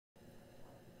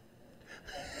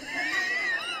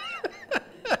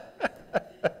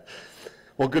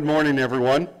Well, good morning,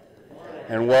 everyone,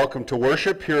 and welcome to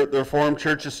worship here at the Reformed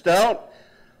Church of Stout.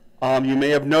 You may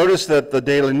have noticed that the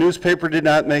daily newspaper did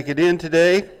not make it in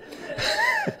today.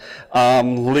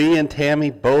 Lee and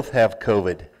Tammy both have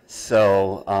COVID,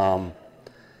 so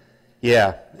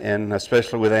yeah, and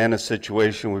especially with Anna's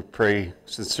situation, we pray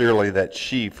sincerely that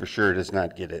she for sure does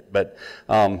not get it. But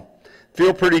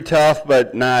feel pretty tough,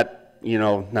 but not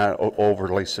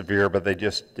overly severe, but they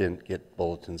just didn't get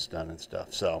bulletins done and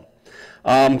stuff. So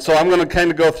I'm going to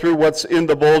kind of go through what's in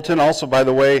the bulletin. Also, by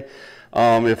the way,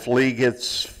 if Lee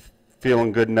gets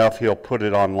feeling good enough, he'll put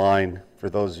it online for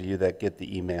those of you that get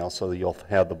the email, so that you'll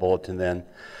have the bulletin then.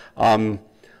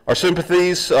 Our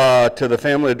sympathies to the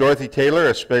family of Dorothy Taylor,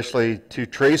 especially to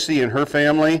Tracy and her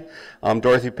family.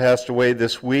 Dorothy passed away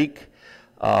this week.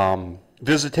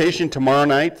 Visitation tomorrow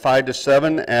night, 5 to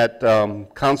 7 at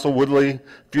Consul Woodley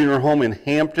Funeral Home in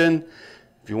Hampton.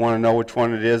 If you want to know which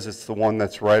one it is, it's the one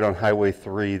that's right on Highway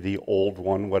 3, the old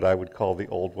one, what I would call the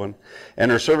old one.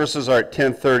 And her services are at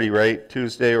 10:30, right?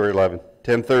 Tuesday or 11?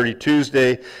 10:30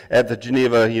 Tuesday at the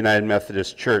Geneva United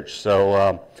Methodist Church.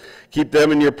 So keep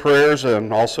them in your prayers,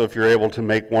 and also if you're able to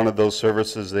make one of those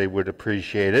services, they would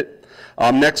appreciate it.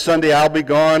 Next Sunday I'll be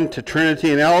gone to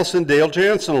Trinity and Allison. Dale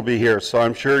Jansen will be here, so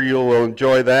I'm sure you'll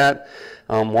enjoy that.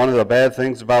 One of the bad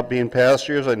things about being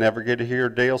pastor is I never get to hear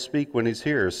Dale speak when he's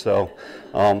here. So,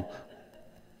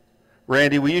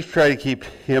 Randy, will you try to keep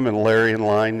him and Larry in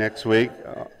line next week?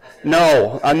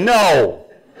 No.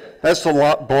 That's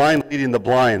the blind leading the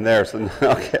blind there. So,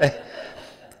 okay.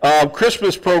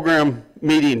 Christmas program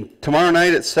meeting tomorrow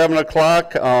night at 7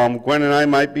 o'clock. Gwen and I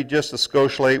might be just a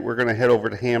skosh late. We're going to head over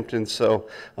to Hampton, so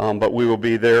but we will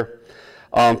be there.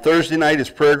 Thursday night is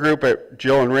prayer group at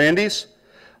Jill and Randy's.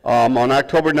 On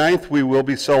October 9th, we will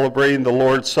be celebrating the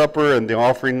Lord's Supper, and the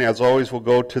offering, as always, will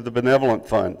go to the Benevolent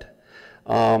Fund.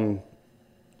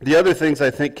 The other things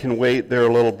I think can wait. They're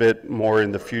a little bit more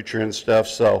in the future and stuff,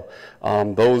 so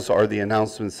those are the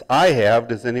announcements I have.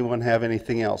 Does anyone have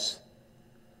anything else?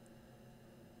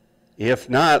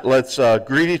 If not, let's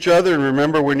greet each other, and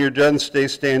remember, when you're done, stay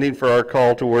standing for our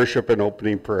call to worship and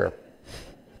opening prayer.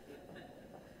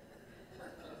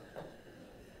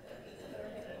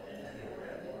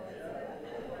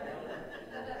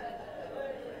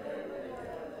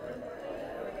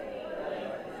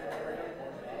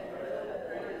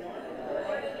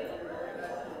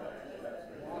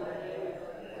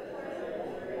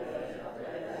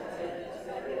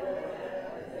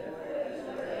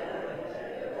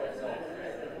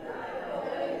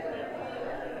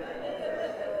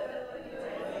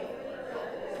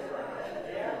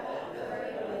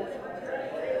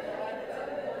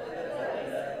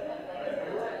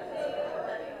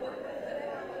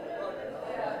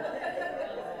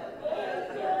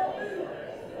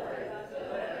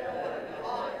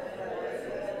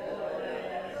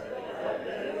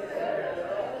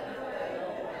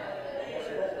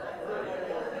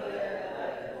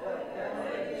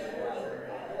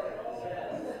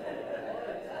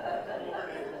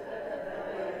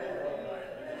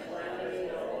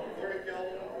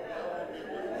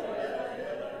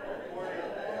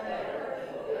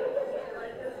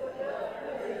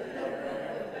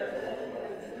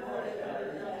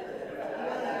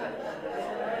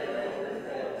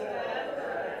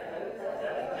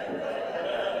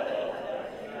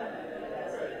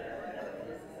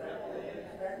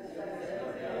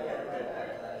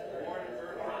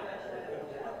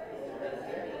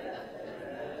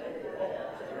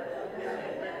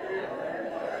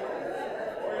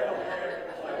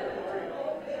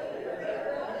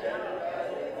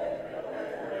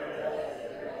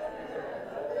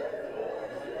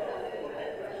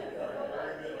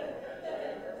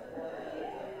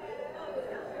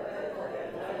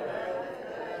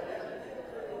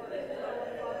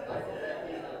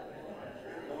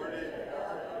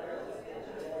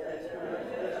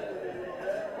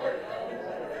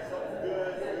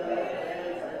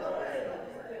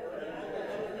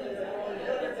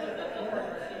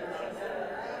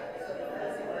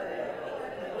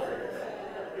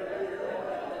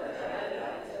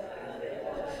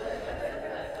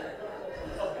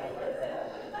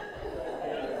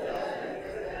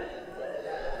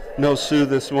 No Sue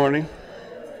this morning.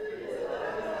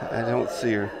 I don't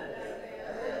see her.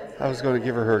 I was going to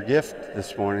give her gift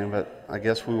this morning, but I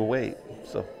guess we will wait.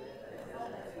 So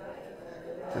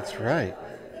that's right.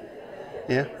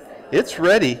 Yeah, it's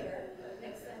ready.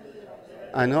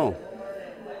 I know.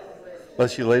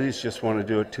 Unless you ladies just want to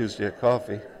do it Tuesday at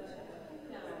coffee.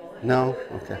 No?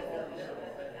 Okay.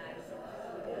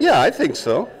 Yeah, I think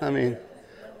so. I mean,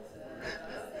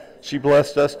 she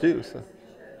blessed us too, so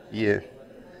yeah.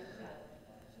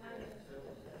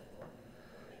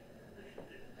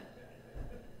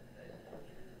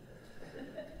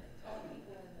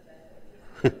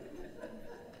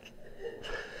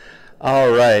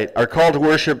 All right. Our call to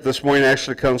worship this morning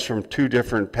actually comes from two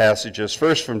different passages.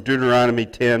 First, from Deuteronomy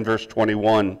 10, verse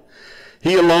 21.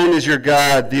 He alone is your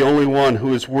God, the only one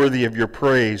who is worthy of your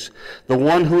praise, the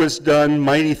one who has done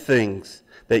mighty things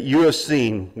that you have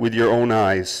seen with your own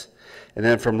eyes. And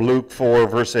then from Luke 4,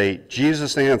 verse 8,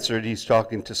 Jesus answered, he's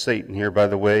talking to Satan here, by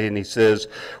the way, and he says,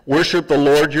 worship the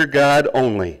Lord your God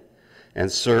only,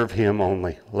 and serve him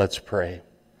only. Let's pray.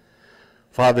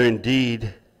 Father,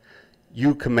 indeed,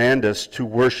 you command us to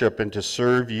worship and to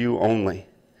serve you only.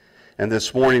 And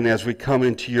this morning, as we come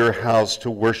into your house to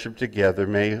worship together,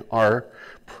 may our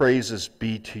praises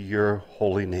be to your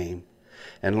holy name.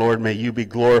 And Lord, may you be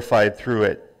glorified through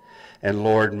it. And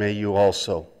Lord, may you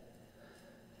also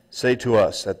say to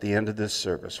us at the end of this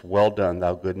service, well done,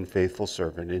 thou good and faithful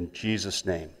servant. In Jesus'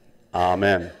 name,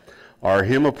 amen. Our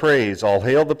hymn of praise, all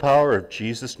hail the power of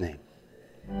Jesus' name.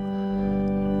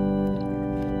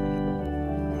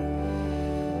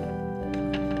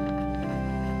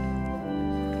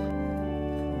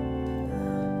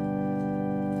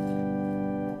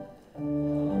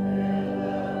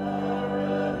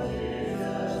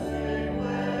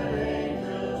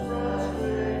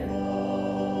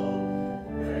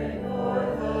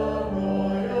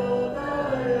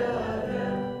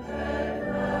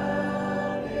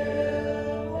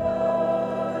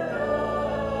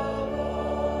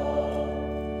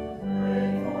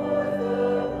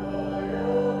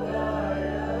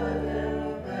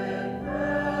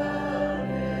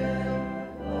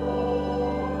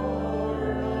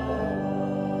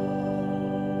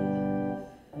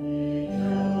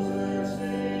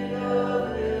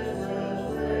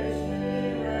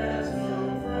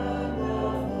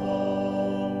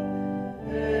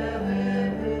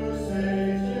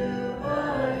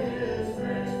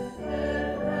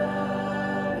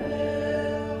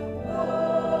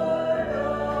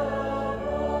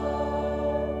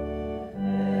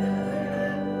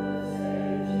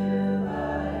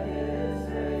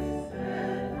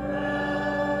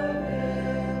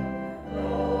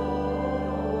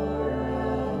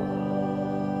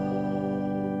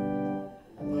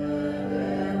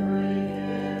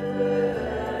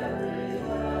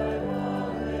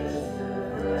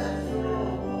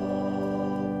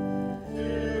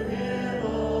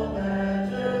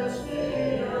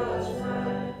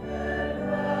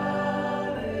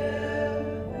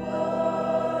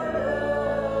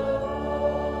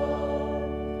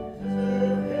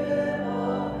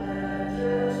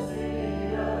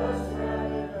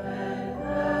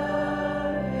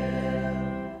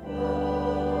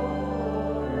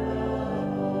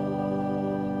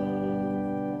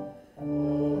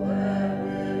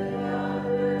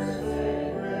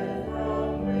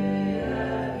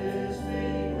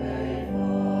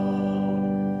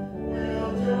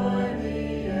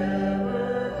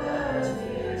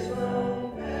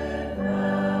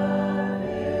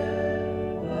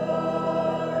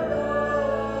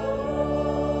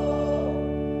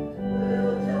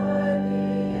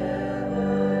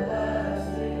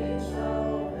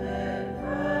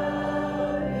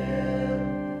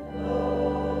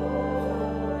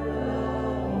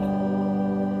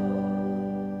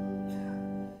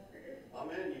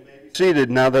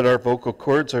 Seated now that our vocal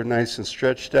cords are nice and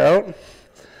stretched out.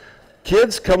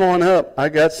 Kids, come on up. I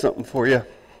got something for you.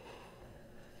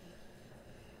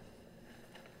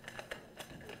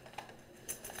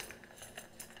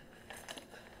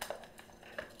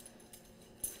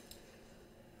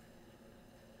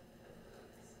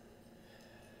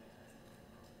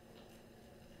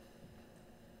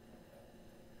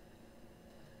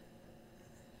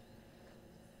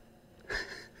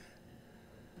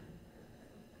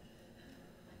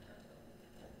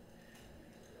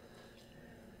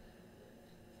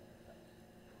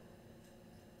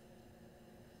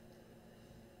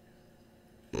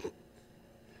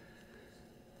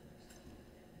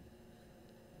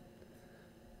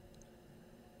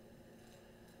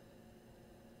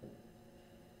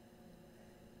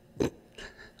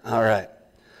 All right,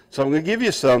 so I'm going to give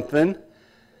you something,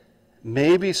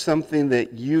 maybe something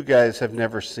that you guys have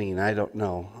never seen, I don't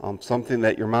know, something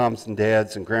that your moms and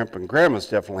dads and grandpa and grandmas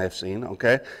definitely have seen,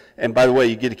 okay? And by the way,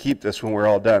 you get to keep this when we're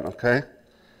all done, okay?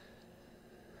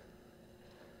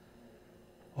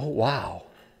 Oh, wow.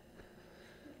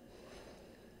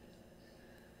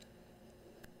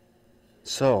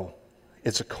 So,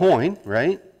 it's a coin,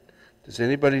 right? Does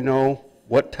anybody know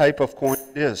what type of coin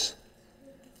it is?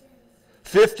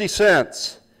 50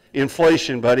 cents.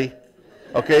 Inflation, buddy.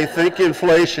 Okay, think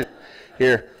inflation.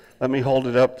 Here, let me hold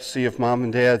it up to see if mom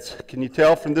and dad's, can you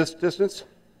tell from this distance?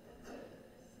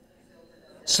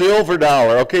 Silver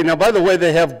dollar. Okay, now by the way,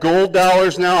 they have gold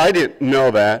dollars now. I didn't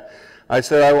know that. I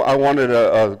said I wanted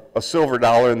a silver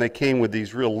dollar, and they came with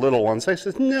these real little ones. I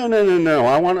said, no, no, no, no,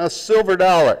 I want a silver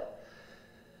dollar.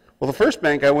 Well, the first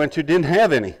bank I went to didn't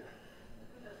have any.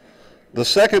 The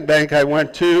second bank I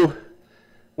went to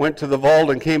the vault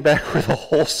and came back with a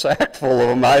whole sack full of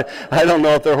them. I don't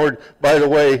know if they're hoarded. By the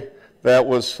way, that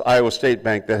was Iowa State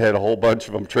Bank that had a whole bunch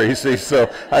of them, Tracy, so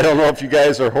I don't know if you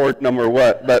guys are hoarding them or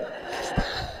what. But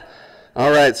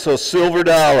all right, so silver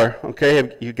dollar. Okay,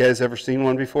 have you guys ever seen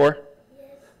one before? Yes.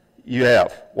 You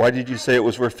have. Why did you say it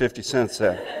was worth 50 cents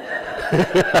then?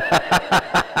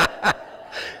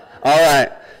 All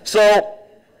right, so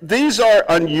these are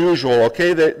unusual,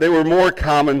 okay? They were more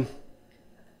common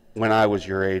when I was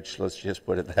your age, let's just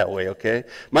put it that way, okay?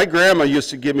 My grandma used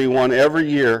to give me one every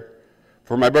year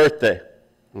for my birthday,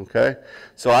 okay?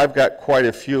 So I've got quite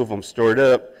a few of them stored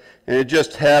up, and it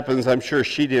just happens, I'm sure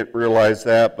she didn't realize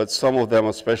that, but some of them,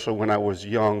 especially when I was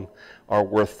young, are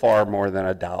worth far more than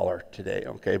 $1 today,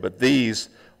 okay? But these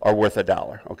are worth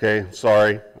 $1, okay?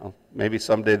 Sorry, maybe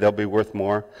someday they'll be worth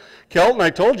more. Kelton, I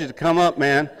told you to come up,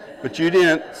 man, but you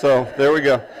didn't, so there we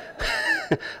go.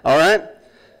 All right?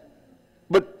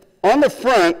 But on the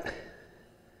front,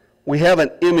 we have an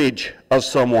image of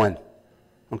someone.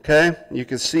 Okay, you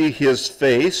can see his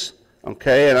face,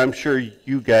 okay, and I'm sure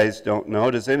you guys don't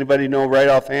know. Does anybody know right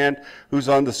offhand who's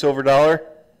on the silver dollar?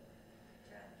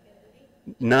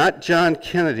 John Not John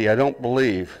Kennedy, I don't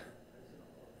believe.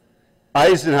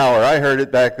 Eisenhower, I heard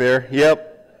it back there. Yep,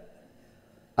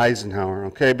 Eisenhower,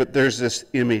 okay, but there's this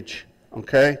image,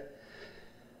 okay?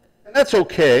 And that's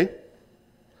okay.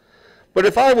 But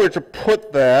if I were to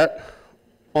put that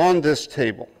on this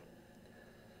table,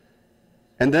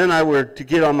 and then I were to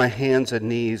get on my hands and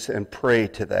knees and pray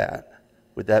to that,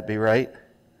 would that be right?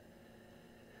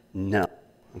 No,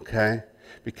 okay?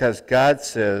 Because God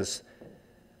says,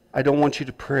 I don't want you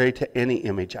to pray to any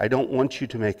image. I don't want you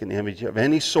to make an image of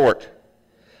any sort.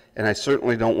 And I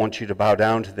certainly don't want you to bow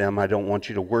down to them. I don't want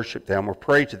you to worship them or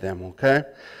pray to them, okay?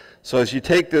 So as you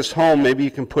take this home, maybe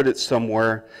you can put it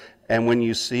somewhere, and when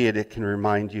you see it, it can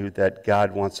remind you that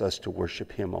God wants us to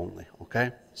worship Him only,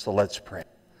 okay? So let's pray.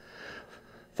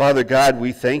 Father God,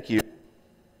 we thank you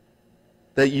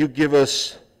that you give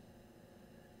us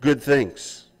good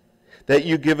things, that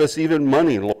you give us even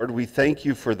money, Lord. We thank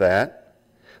you for that.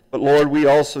 But Lord, we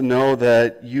also know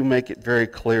that you make it very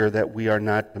clear that we are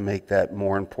not to make that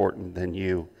more important than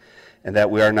you, and that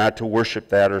we are not to worship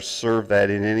that or serve that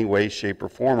in any way, shape, or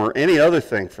form, or any other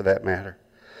thing for that matter.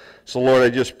 So Lord, I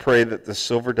just pray that the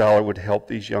silver dollar would help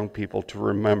these young people to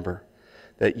remember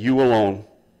that you alone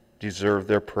deserve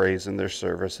their praise and their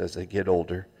service as they get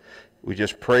older. We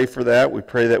just pray for that. We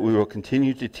pray that we will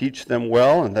continue to teach them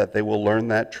well and that they will learn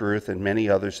that truth and many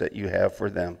others that you have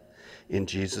for them. In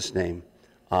Jesus' name,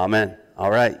 amen. All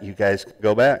right, you guys can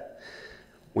go back.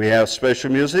 We have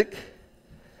special music.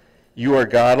 You are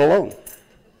God alone.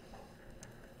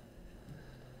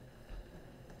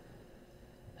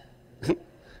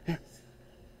 Here,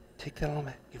 take that on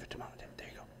back. Give it to Mom and Dad. There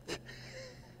you go.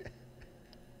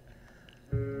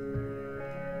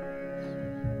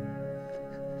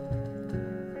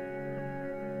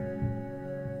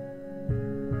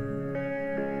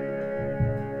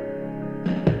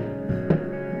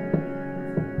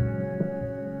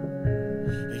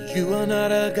 You are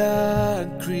not a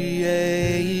God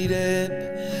created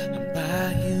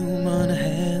by human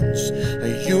hands.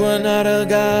 You are not a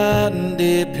God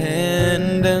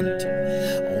dependent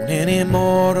on any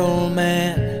mortal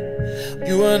man.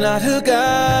 You are not a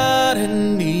God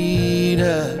in need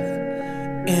of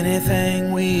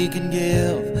anything we can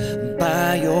give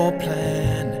by your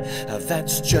plan.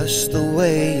 That's just the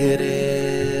way it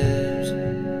is.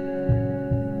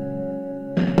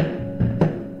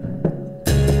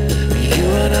 You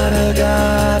are not a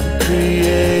God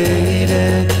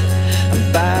created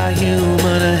by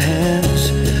human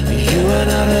hands. You are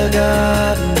not a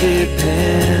God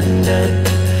dependent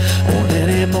on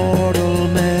any mortal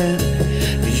man.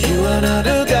 You are not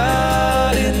a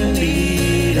God in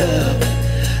need of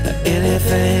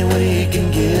anything we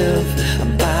can give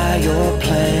by your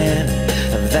plan.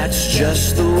 That's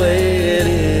just the way it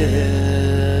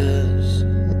is.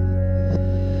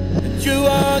 You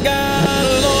are God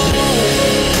alone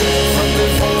from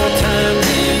before time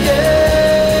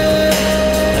began.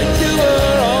 You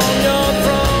were on your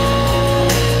throne.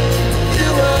 You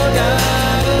are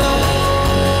God alone.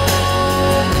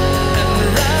 And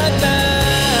right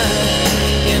now,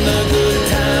 in the good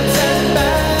times and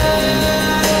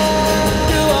bad,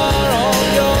 you are on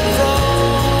your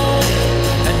throne.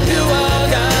 And you are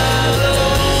God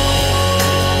alone.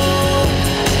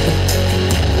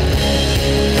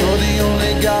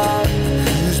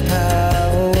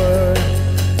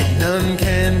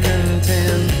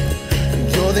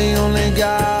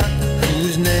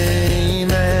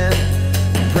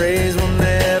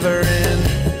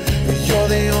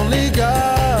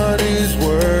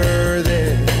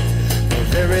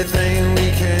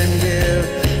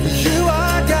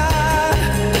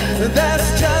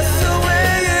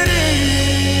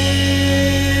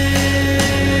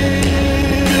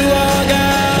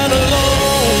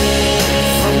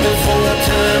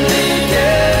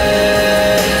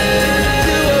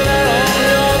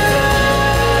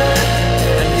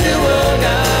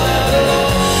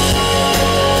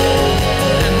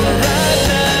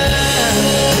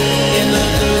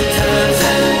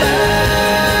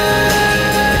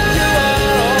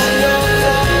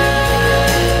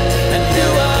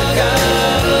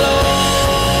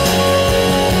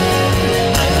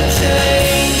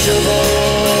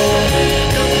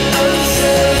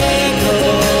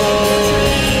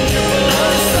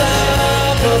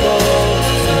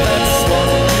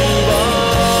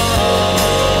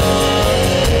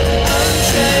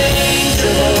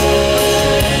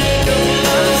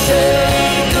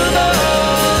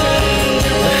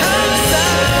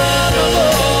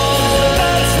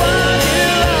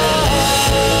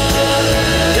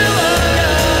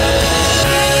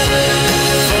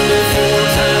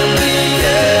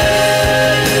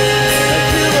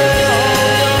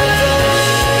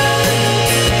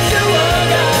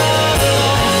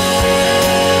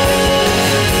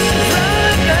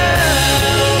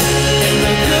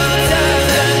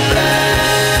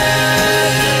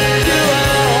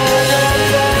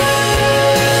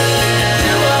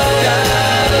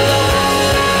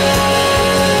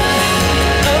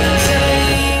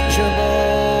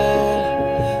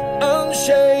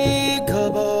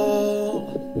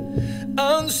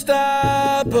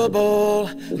 unstoppable,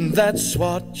 that's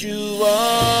what you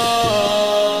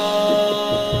are.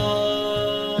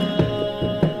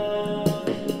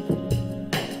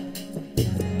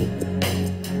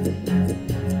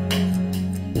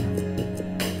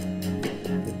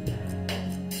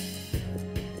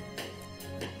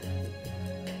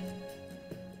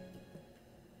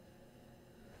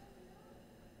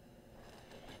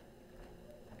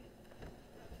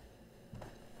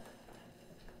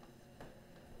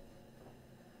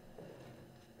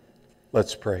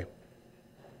 Let's pray.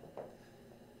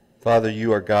 Father,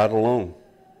 you are God alone.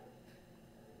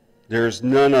 There is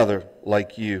none other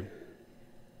like you.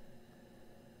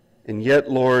 And yet,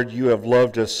 Lord, you have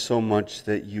loved us so much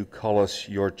that you call us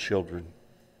your children.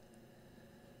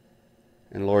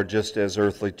 And Lord, just as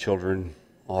earthly children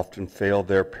often fail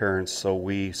their parents, so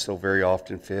we so very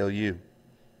often fail you.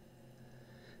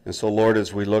 And so, Lord,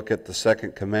 as we look at the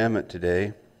second commandment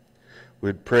today,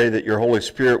 we'd pray that your Holy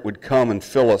Spirit would come and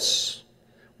fill us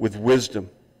with wisdom,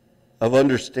 of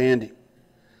understanding,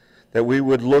 that we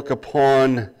would look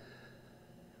upon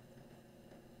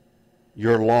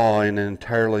your law in an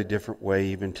entirely different way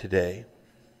even today,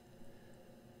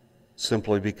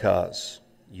 simply because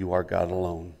you are God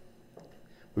alone.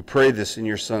 We pray this in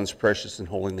your Son's precious and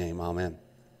holy name. Amen.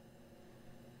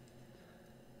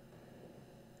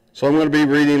 So I'm going to be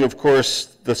reading, of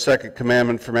course, the second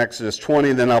commandment from Exodus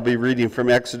 20, then I'll be reading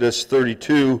from Exodus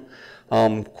 32,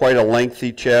 quite a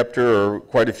lengthy chapter, or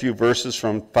quite a few verses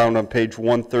found on page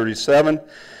 137.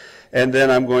 And then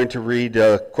I'm going to read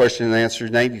question and answer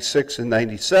 96 and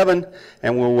 97,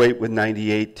 and we'll wait with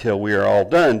 98 till we are all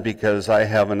done, because I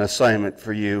have an assignment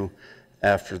for you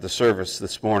after the service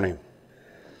this morning.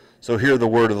 So hear the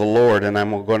word of the Lord, and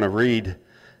I'm going to read,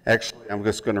 actually I'm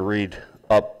just going to read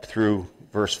up through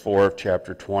verse 4 of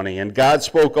chapter 20. And God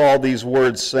spoke all these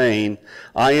words, saying,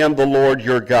 I am the Lord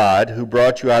your God, who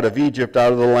brought you out of Egypt,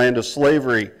 out of the land of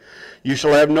slavery. You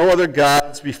shall have no other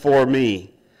gods before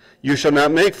me. You shall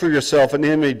not make for yourself an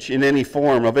image in any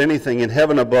form of anything in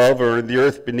heaven above, or in the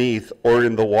earth beneath, or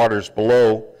in the waters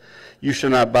below. You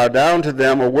shall not bow down to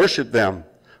them or worship them.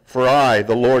 For I,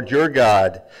 the Lord your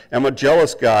God, am a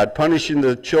jealous God, punishing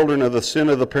the children of the sin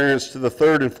of the parents to the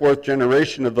third and fourth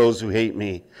generation of those who hate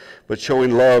me, but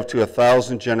showing love to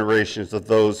 1,000 generations of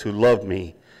those who love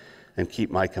me and keep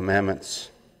my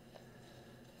commandments.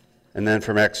 And then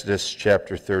from Exodus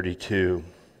chapter 32.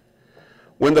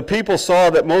 When the people saw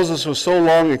that Moses was so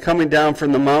long in coming down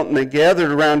from the mountain, they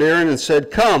gathered around Aaron and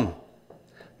said, Come,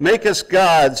 make us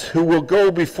gods who will go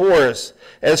before us.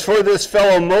 As for this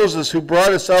fellow Moses who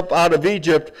brought us up out of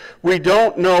Egypt, we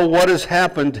don't know what has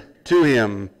happened to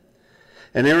him.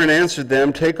 And Aaron answered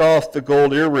them, Take off the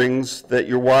gold earrings that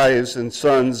your wives and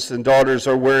sons and daughters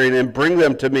are wearing, and bring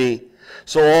them to me.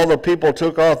 So all the people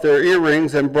took off their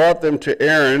earrings and brought them to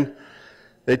Aaron.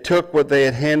 They took what they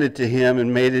had handed to him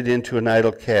and made it into an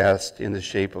idol cast in the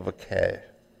shape of a calf,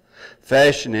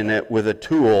 fashioning it with a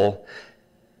tool.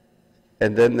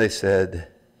 And then they said,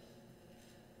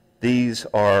 These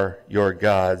are your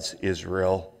gods,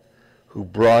 Israel, who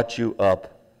brought you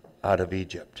up out of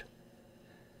Egypt.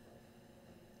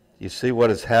 You see what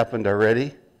has happened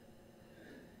already?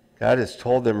 God has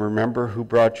told them, remember who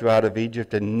brought you out of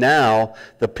Egypt, and now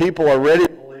the people already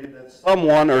believe that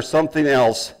someone or something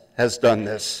else has done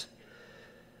this.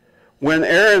 When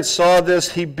Aaron saw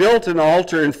this, he built an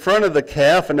altar in front of the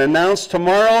calf and announced,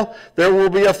 Tomorrow there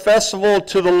will be a festival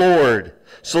to the Lord.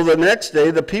 So the next day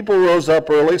the people rose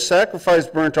up early,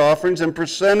 sacrificed burnt offerings, and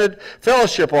presented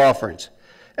fellowship offerings.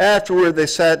 Afterward they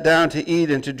sat down to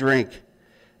eat and to drink,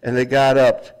 and they got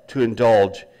up to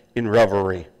indulge in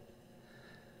revelry.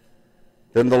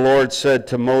 Then the Lord said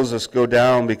to Moses, Go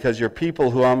down, because your people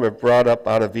who I have brought up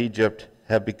out of Egypt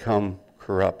have become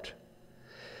corrupt.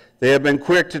 They have been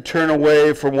quick to turn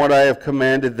away from what I have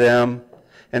commanded them,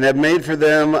 and have made for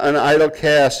them an idol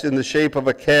cast in the shape of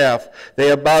a calf. They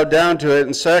have bowed down to it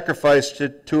and sacrificed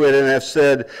to it, and have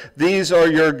said, These are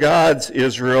your gods,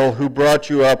 Israel, who brought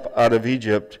you up out of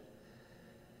Egypt.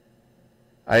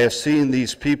 I have seen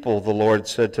these people, the Lord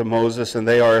said to Moses, and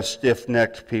they are a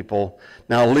stiff-necked people.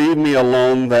 Now leave me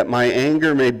alone, that my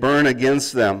anger may burn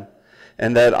against them,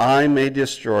 and that I may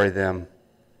destroy them.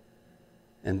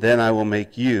 And then I will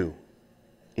make you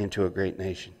into a great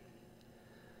nation.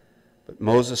 But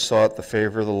Moses sought the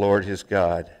favor of the Lord his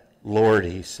God. Lord,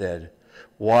 he said,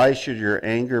 why should your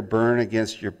anger burn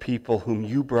against your people whom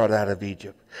you brought out of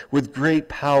Egypt with great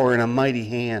power and a mighty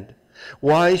hand?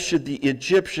 Why should the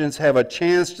Egyptians have a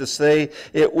chance to say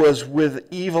it was with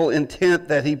evil intent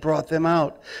that he brought them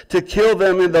out, to kill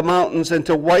them in the mountains and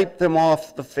to wipe them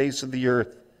off the face of the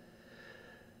earth?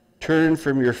 Turn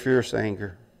from your fierce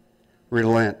anger.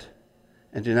 relent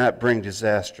and do not bring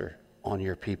disaster on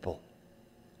your people.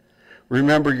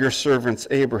 Remember your servants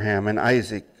Abraham and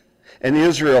Isaac and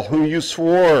Israel, whom you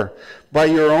swore by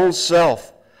your own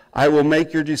self, I will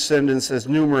make your descendants as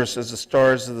numerous as the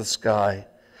stars of the sky.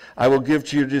 I will give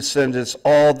to your descendants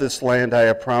all this land I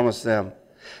have promised them,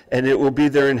 and it will be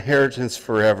their inheritance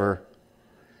forever.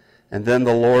 And then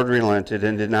the Lord relented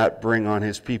and did not bring on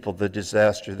his people the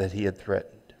disaster that he had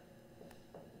threatened.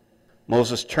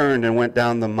 Moses turned and went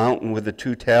down the mountain with the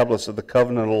 2 tablets of the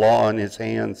covenant of law in his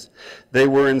hands. They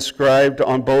were inscribed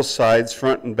on both sides,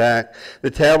 front and back.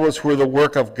 The tablets were the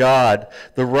work of God.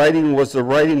 The writing was the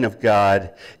writing of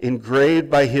God, engraved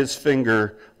by his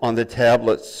finger on the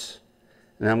tablets.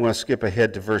 And I'm going to skip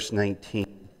ahead to verse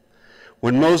 19.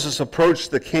 When Moses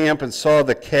approached the camp and saw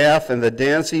the calf and the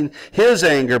dancing, his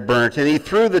anger burnt, and he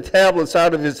threw the tablets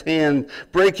out of his hand,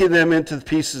 breaking them into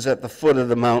pieces at the foot of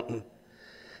the mountain.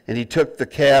 And he took the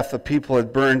calf the people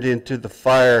had burned into the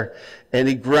fire, and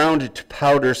he ground it to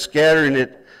powder, scattering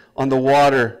it on the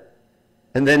water,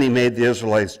 and then he made the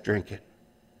Israelites drink it.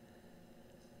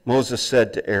 Moses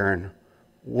said to Aaron,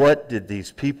 "What did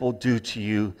these people do to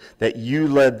you that you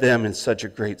led them in such a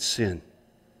great sin?"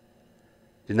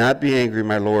 "Do not be angry,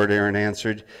 my lord," Aaron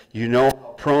answered. "You know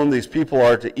how prone these people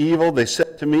are to evil. They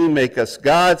said to me, 'Make us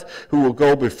gods who will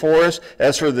go before us.'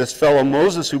 As for this fellow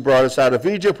Moses who brought us out of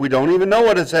Egypt, we don't even know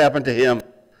what has happened to him."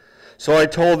 So I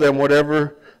told them,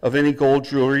 "Whatever of any gold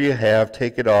jewelry you have,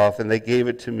 take it off." And they gave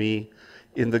it to me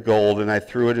in the gold, and I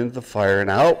threw it into the fire, and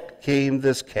out came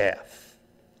this calf.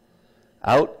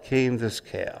 Out came this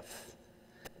calf.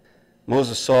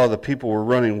 Moses saw the people were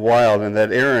running wild, and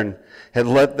that Aaron had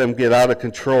let them get out of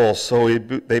control, so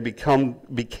they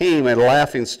became a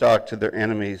laughingstock to their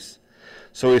enemies.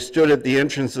 So he stood at the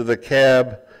entrance of the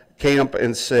camp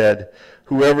and said,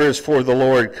 "Whoever is for the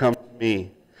Lord, come to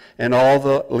me." And all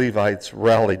the Levites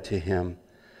rallied to him.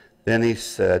 Then he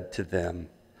said to them,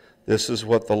 "This is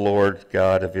what the Lord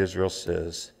God of Israel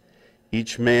says.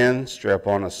 Each man strap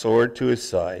on a sword to his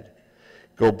side.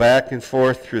 Go back and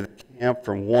forth through the camp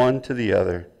from one to the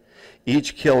other,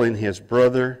 each killing his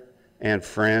brother and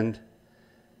friend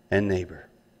and neighbor."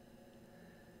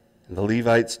 And the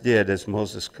Levites did as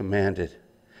Moses commanded,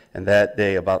 and that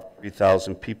day about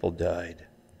 3,000 people died.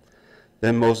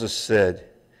 Then Moses said,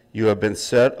 "You have been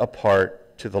set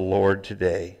apart to the Lord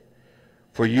today,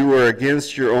 for you were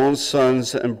against your own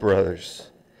sons and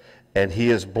brothers, and he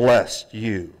has blessed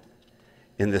you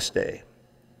in this day."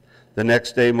 The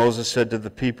next day Moses said to the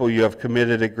people, "You have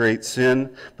committed a great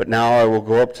sin, but now I will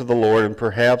go up to the Lord, and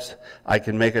perhaps I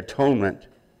can make atonement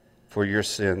for your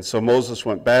sin." So Moses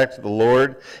went back to the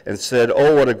Lord and said,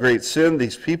 "Oh, what a great sin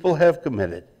these people have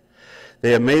committed.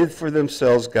 They have made for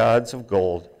themselves gods of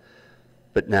gold.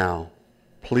 But now,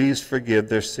 please forgive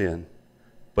their sin.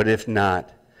 But if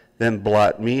not, then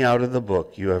blot me out of the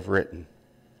book you have written."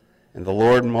 And the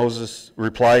Lord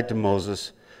replied to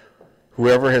Moses,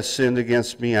 "Whoever has sinned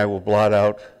against me, I will blot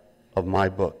out of my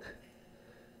book.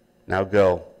 Now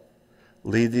go,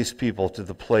 lead these people to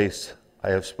the place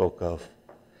I have spoke of,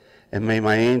 and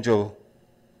my angel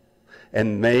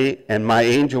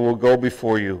will go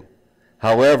before you.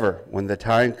 However, when the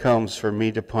time comes for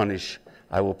me to punish,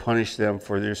 I will punish them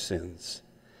for their sins."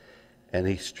 And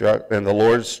the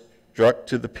Lord struck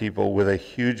to the people with a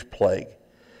huge plague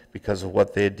because of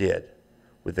what they did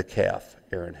with the calf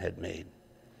Aaron had made.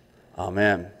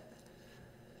 Amen.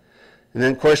 And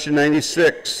then question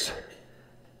 96.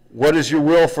 What is your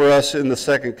will for us in the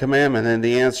second commandment? And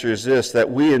the answer is this,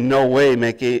 that we in no way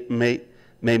may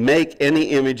make any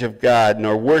image of God,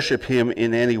 nor worship him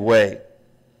in any way.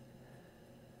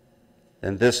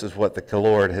 And this is what the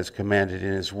Lord has commanded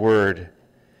in his word.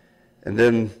 And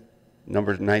then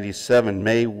number 97,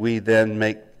 may we then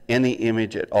make any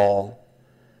image at all?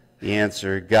 The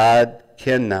answer, God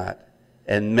cannot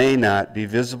and may not be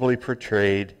visibly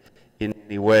portrayed in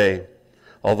any way.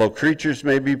 Although creatures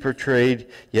may be portrayed,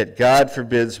 yet God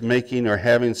forbids making or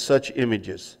having such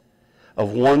images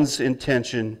of one's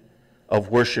intention of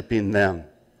worshiping them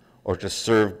or to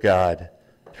serve God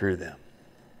through them.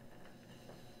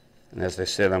 And as I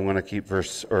said, I'm going to keep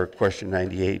question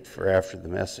 98 for after the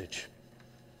message.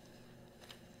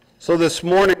 So this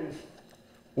morning,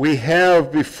 we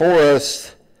have before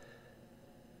us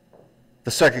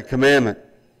the second commandment.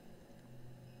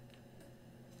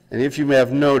 And if you may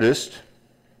have noticed,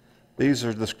 these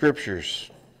are the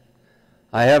scriptures.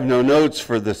 I have no notes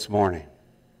for this morning,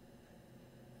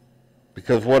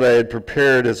 because what I had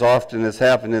prepared, as often as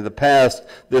happened in the past,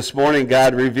 this morning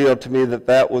God revealed to me that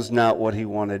that was not what he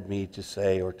wanted me to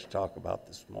say or to talk about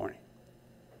this morning.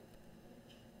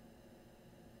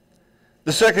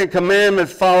 The second commandment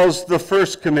follows the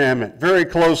first commandment very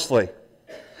closely.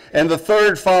 And the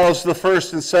third follows the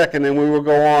first and second, and we will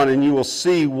go on, and you will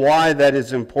see why that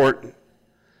is important.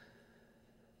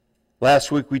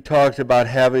 Last week we talked about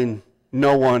having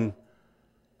no one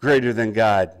greater than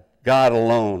God, God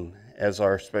alone, as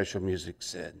our special music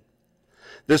said.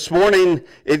 This morning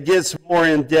it gets more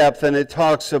in depth, and it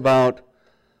talks about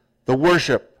the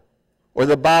worship or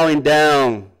the bowing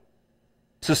down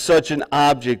to such an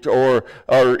object or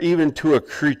even to a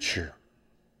creature.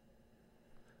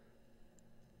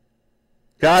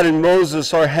 God and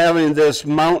Moses are having this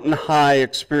mountain high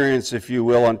experience, if you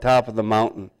will, on top of the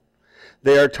mountain.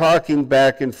 They are talking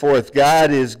back and forth.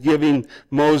 God is giving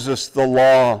Moses the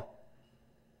law.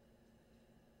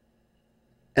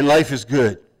 And life is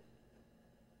good.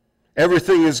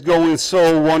 Everything is going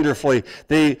so wonderfully.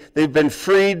 They've been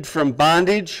freed from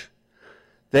bondage.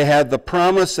 They have the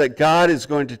promise that God is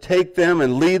going to take them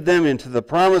and lead them into the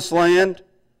promised land.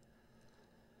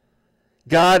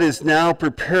 God is now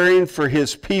preparing for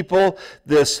his people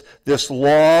this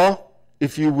law,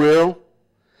 if you will,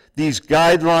 these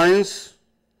guidelines,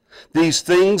 these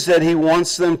things that he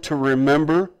wants them to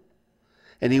remember.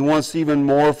 And he wants even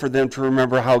more for them to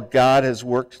remember how God has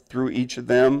worked through each of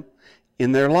them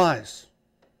in their lives.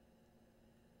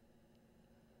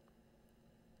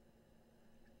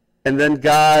 And then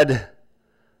God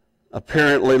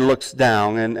apparently looks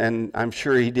down, and I'm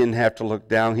sure he didn't have to look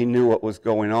down. He knew what was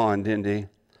going on, didn't he?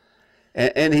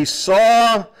 And he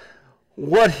saw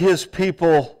what his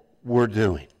people were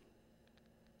doing.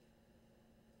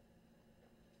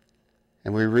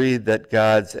 And we read that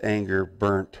God's anger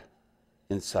burnt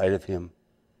inside of him.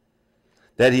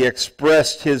 That he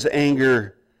expressed his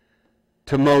anger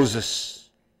to Moses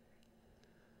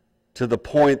to the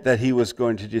point that he was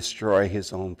going to destroy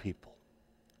his own people.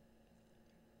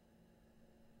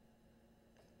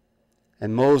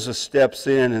 And Moses steps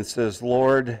in and says,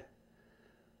 Lord,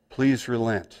 please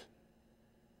relent.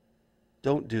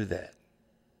 Don't do that.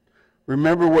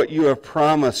 Remember what you have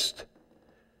promised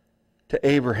to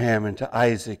Abraham and to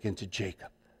Isaac and to Jacob.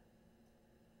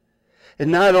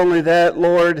 And not only that,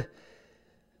 Lord,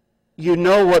 you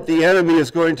know what the enemy is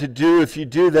going to do if you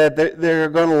do that. They're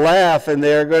going to laugh and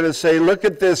they're going to say, look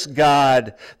at this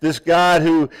God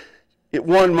who at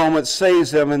one moment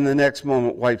saves them and the next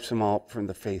moment wipes them out from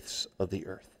the face of the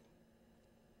earth.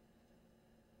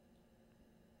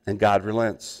 And God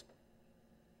relents.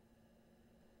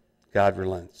 God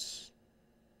relents.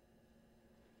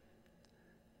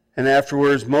 And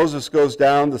afterwards, Moses goes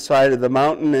down the side of the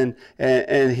mountain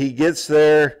and he gets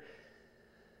there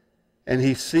and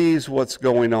he sees what's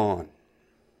going on.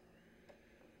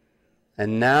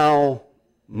 And now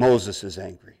Moses is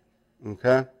angry.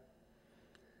 Okay?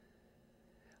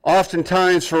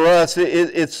 Oftentimes for us,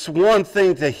 it's one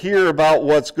thing to hear about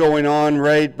what's going on,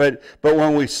 right? But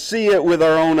when we see it with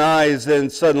our own eyes, then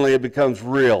suddenly it becomes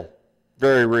real,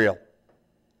 very real.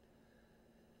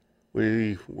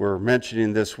 We were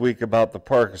mentioning this week about the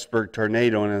Parkersburg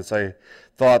tornado, and as I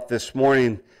thought this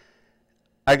morning,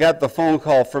 I got the phone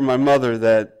call from my mother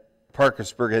that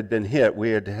Parkersburg had been hit.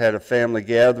 We had had a family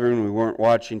gathering. We weren't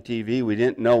watching TV. We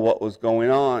didn't know what was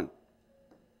going on.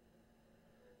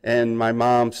 And my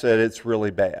mom said, it's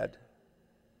really bad.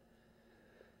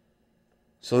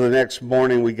 So the next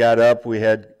morning we got up. We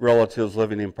had relatives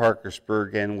living in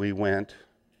Parkersburg, and we went.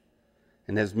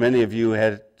 And as many of you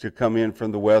had to come in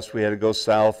from the west, we had to go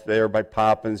south there by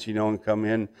Poppins, and come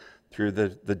in through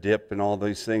the dip and all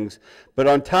these things. But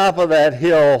on top of that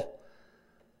hill,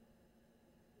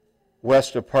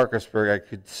 west of Parkersburg, I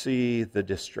could see the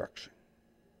destruction.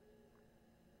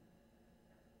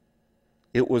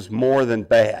 It was more than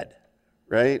bad,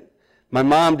 right? My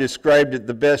mom described it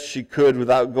the best she could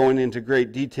without going into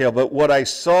great detail, but what I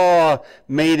saw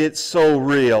made it so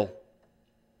real.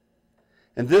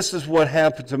 And this is what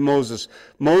happened to Moses.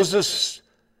 Moses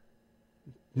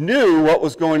knew what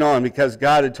was going on because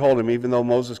God had told him, even though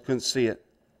Moses couldn't see it.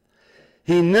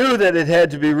 He knew that it had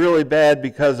to be really bad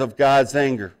because of God's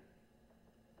anger.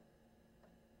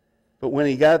 But when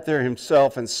he got there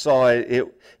himself and saw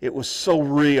it, it was so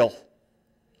real.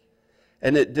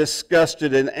 And it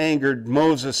disgusted and angered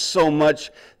Moses so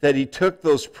much that he took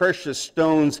those precious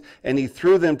stones and he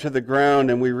threw them to the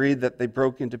ground, and we read that they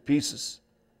broke into pieces.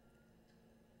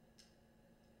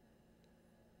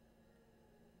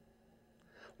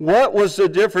 What was the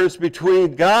difference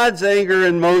between God's anger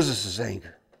and Moses'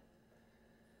 anger?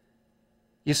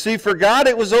 You see, for God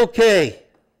it was okay,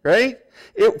 right?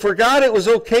 For God it was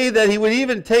okay that he would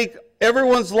even take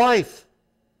everyone's life.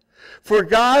 For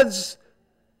God's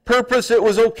purpose, it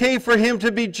was okay for him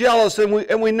to be jealous.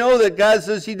 And we know that God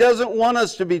says he doesn't want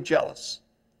us to be jealous.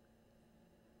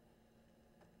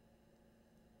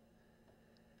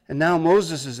 And now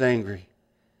Moses is angry.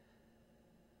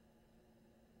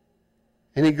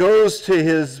 And he goes to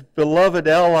his beloved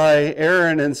ally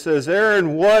Aaron and says,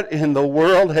 Aaron, what in the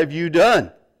world have you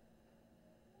done?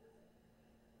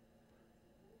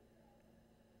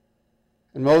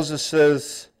 And Moses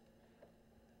says,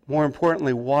 more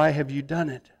importantly, why have you done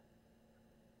it?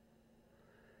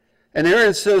 And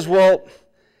Aaron says, well,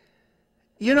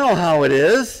 you know how it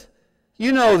is.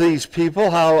 You know these people,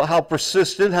 how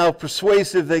persistent, how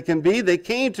persuasive they can be. They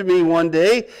came to me one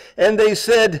day and they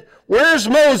said, where's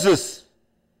Moses?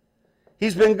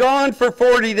 He's been gone for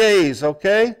 40 days,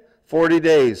 okay? 40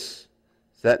 days.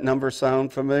 Does that number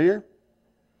sound familiar?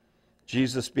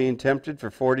 Jesus being tempted for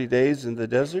 40 days in the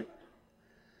desert?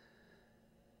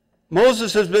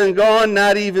 Moses has been gone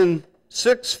not even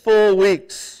 6 full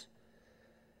weeks.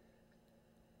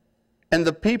 And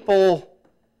the people,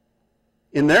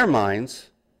 in their minds,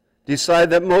 decide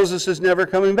that Moses is never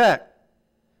coming back.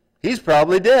 He's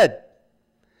probably dead.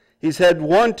 He's had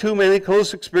one too many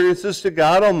close experiences to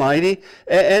God Almighty,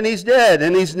 and he's dead,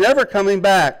 and he's never coming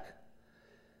back.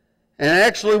 And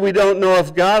actually, we don't know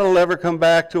if God will ever come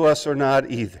back to us or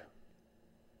not either.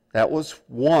 That was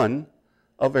one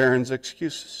of Aaron's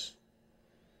excuses.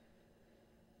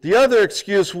 The other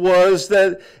excuse was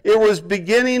that it was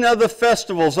beginning of the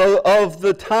festivals, of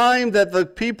the time that the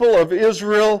people of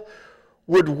Israel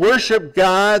would worship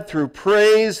God through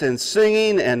praise and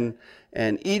singing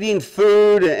and eating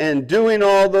food and doing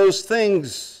all those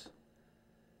things.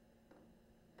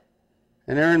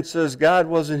 And Aaron says, God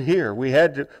wasn't here. We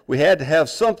had to have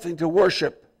something to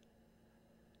worship.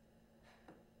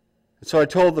 And so I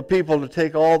told the people to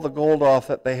take all the gold off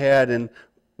that they had, and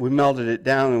we melted it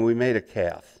down and we made a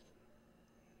calf.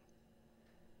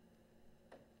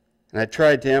 And I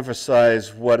tried to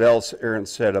emphasize what else Aaron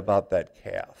said about that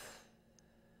calf.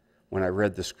 When I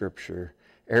read the scripture,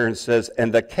 Aaron says,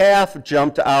 and the calf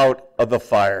jumped out of the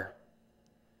fire.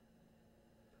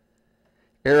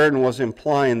 Aaron was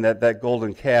implying that that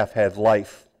golden calf had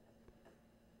life,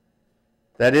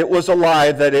 that it was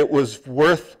alive, that it was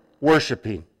worth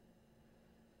worshiping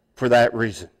for that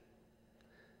reason.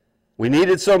 We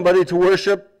needed somebody to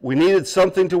worship. We needed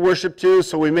something to worship too,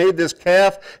 so we made this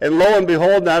calf. And lo and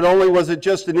behold, not only was it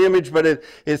just an image, but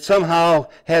it somehow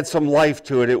had some life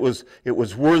to it. It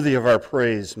was worthy of our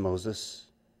praise, Moses.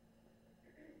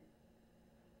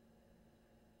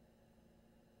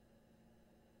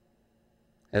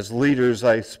 As leaders,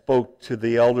 I spoke to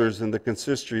the elders in the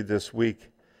consistory this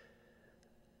week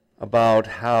about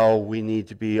how we need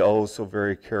to be oh so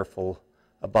very careful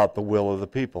about the will of the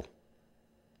people.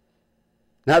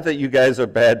 Not that you guys are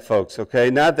bad folks,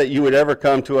 okay? Not that you would ever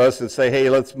come to us and say, hey,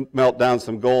 let's melt down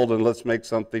some gold and let's make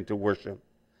something to worship.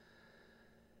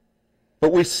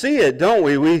 But we see it, don't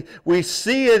we? We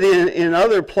see it in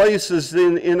other places,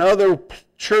 in other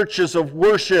churches of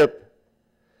worship,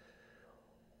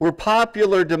 where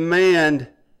popular demand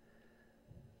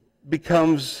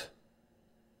becomes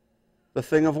the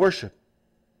thing of worship.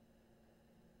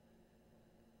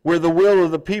 Where the will of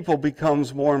the people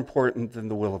becomes more important than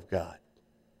the will of God.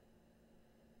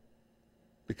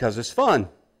 Because it's fun.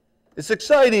 It's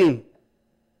exciting.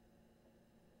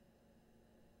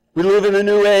 We live in a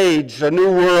new age, a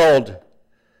new world.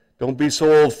 Don't be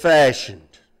so old-fashioned.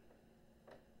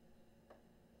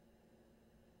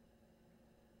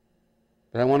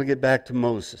 But I want to get back to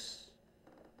Moses.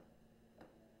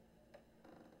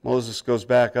 Moses goes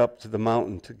back up to the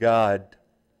mountain to God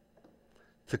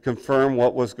to confirm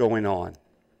what was going on.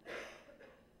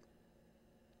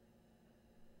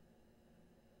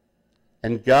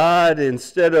 And God,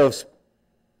 instead of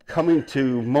coming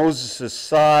to Moses'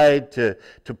 side to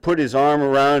put his arm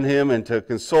around him and to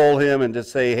console him and to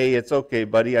say, hey, it's okay,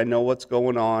 buddy, I know what's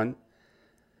going on,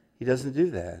 he doesn't do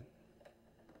that.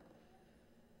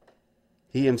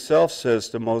 He himself says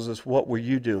to Moses, what were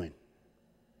you doing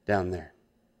down there?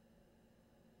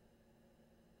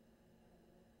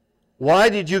 Why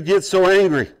did you get so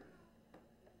angry?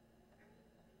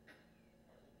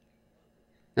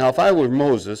 Now, if I were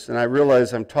Moses, and I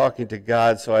realize I'm talking to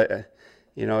God, so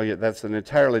that's an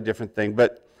entirely different thing.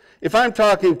 But if I'm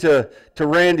talking to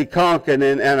Randy Conkin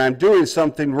and I'm doing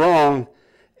something wrong,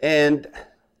 and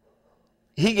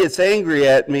he gets angry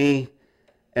at me,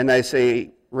 and I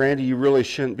say, Randy, you really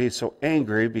shouldn't be so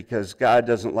angry because God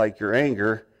doesn't like your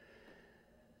anger.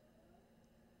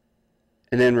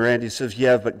 And then Randy says,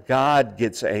 yeah, but God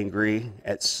gets angry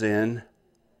at sin.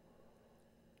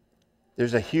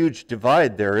 There's a huge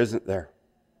divide there, isn't there?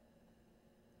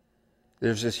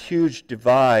 There's this huge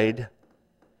divide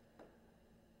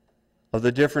of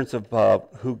the difference of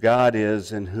who God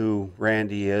is and who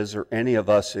Randy is, or any of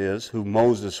us is, who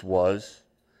Moses was.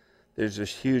 There's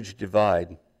this huge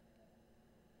divide.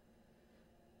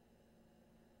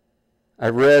 I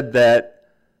read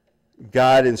that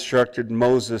God instructed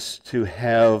Moses to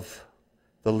have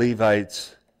the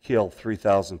Levites kill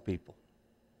 3,000 people.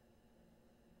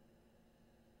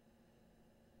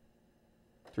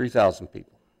 3,000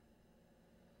 people.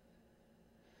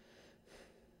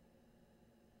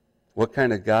 What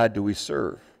kind of God do we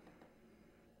serve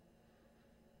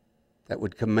that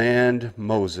would command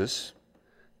Moses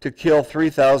to kill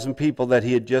 3,000 people that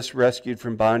he had just rescued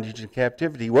from bondage and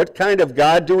captivity? What kind of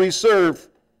God do we serve?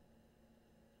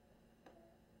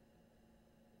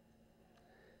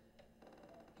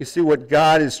 You see, what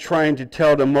God is trying to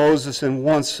tell to Moses and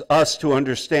wants us to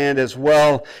understand as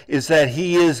well is that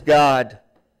He is God.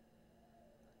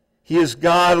 He is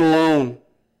God alone.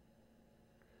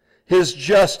 His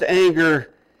just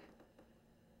anger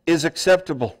is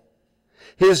acceptable.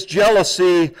 His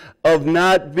jealousy of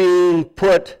not being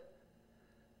put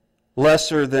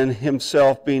lesser than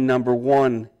Himself being number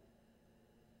one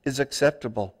is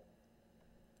acceptable.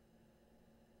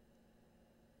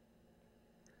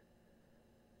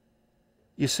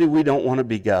 You see, we don't want to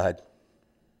be God.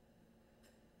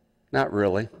 Not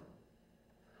really.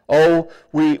 Oh,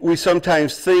 we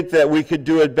sometimes think that we could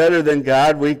do it better than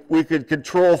God. We could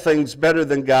control things better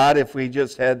than God if we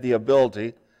just had the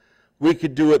ability. We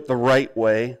could do it the right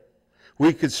way.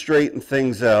 We could straighten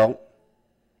things out.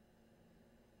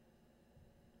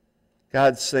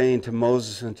 God's saying to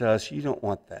Moses and to us, you don't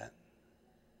want that.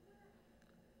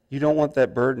 You don't want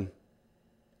that burden.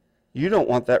 You don't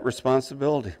want that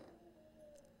responsibility.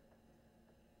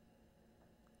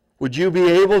 Would you be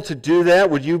able to do that?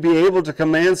 Would you be able to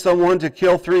command someone to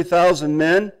kill 3,000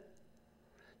 men?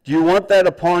 Do you want that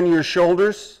upon your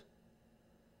shoulders?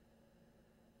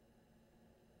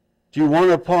 Do you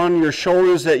want upon your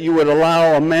shoulders that you would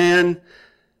allow a man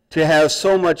to have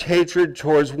so much hatred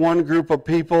towards one group of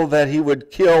people that he would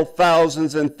kill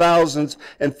thousands and thousands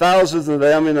and thousands of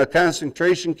them in a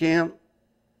concentration camp?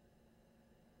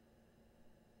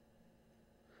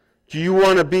 Do you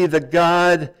want to be the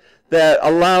God that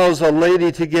allows a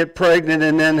lady to get pregnant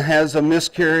and then has a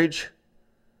miscarriage?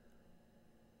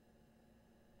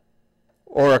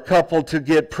 Or a couple to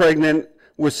get pregnant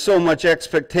with so much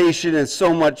expectation and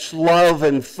so much love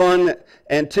and fun,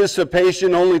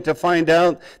 anticipation, only to find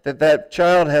out that that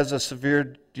child has a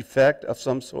severe defect of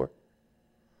some sort?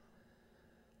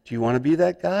 Do you want to be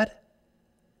that God?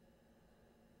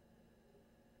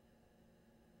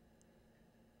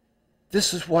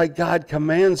 This is why God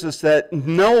commands us that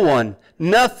no one,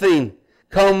 nothing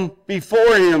come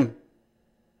before Him.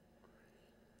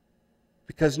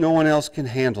 Because no one else can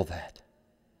handle that.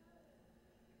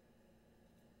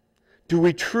 Do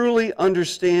we truly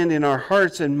understand in our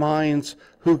hearts and minds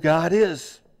who God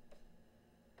is?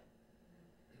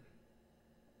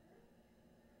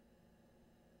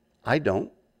 I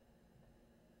don't.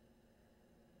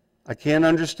 I can't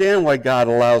understand why God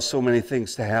allows so many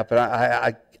things to happen.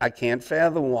 I can't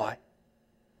fathom why.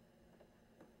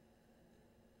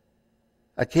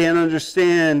 I can't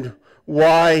understand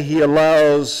why He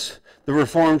allows the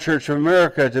Reformed Church of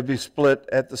America to be split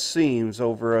at the seams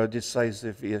over a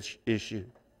decisive issue.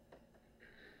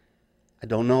 I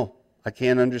don't know. I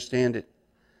can't understand it.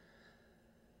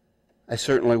 I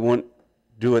certainly wouldn't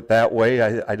do it that way,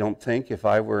 I don't think, if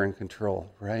I were in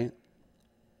control, right?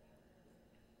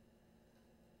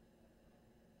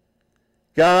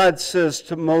 God says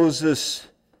to Moses,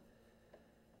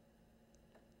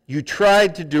 you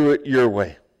tried to do it your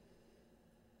way.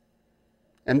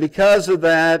 And because of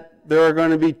that, there are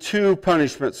going to be two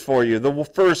punishments for you. The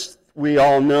first, we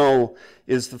all know,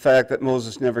 is the fact that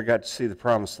Moses never got to see the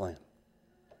Promised Land.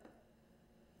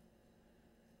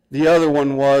 The other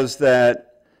one was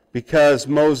that because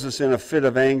Moses, in a fit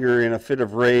of anger, in a fit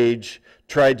of rage,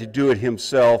 tried to do it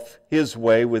himself, his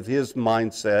way, with his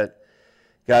mindset,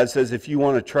 God says, if you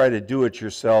want to try to do it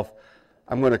yourself,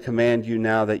 I'm going to command you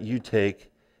now that you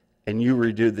take and you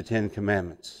redo the 10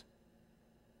 Commandments.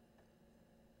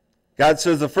 God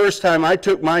says, the first time I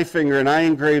took my finger and I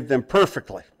engraved them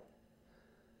perfectly,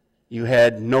 you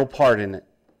had no part in it.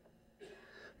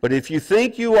 But if you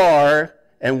think you are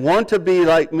and want to be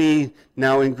like me,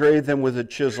 now engrave them with a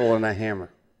chisel and a hammer.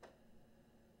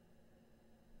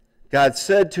 God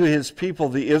said to His people,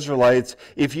 the Israelites,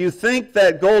 if you think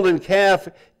that golden calf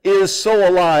is so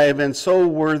alive and so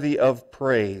worthy of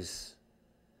praise,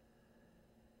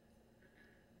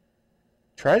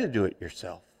 try to do it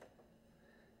yourself.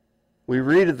 We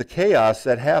read of the chaos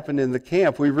that happened in the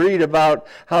camp. We read about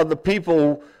how the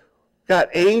people got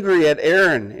angry at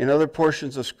Aaron in other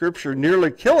portions of Scripture, nearly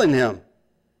killing him.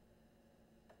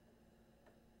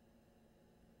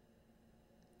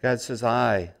 God says,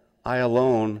 I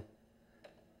alone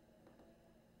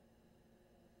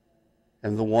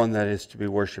am the one that is to be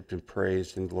worshiped and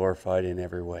praised and glorified in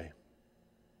every way.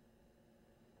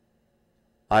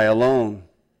 I alone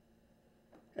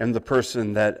am the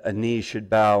person that a knee should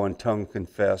bow and tongue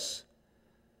confess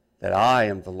that I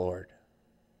am the Lord,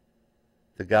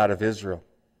 the God of Israel,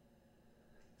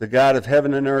 the God of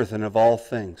heaven and earth and of all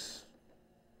things.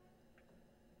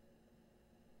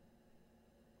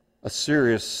 A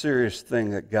serious, serious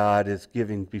thing that God is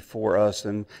giving before us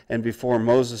and before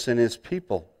Moses and his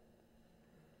people.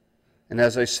 And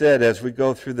as I said, as we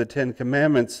go through the Ten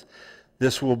Commandments,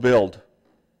 this will build.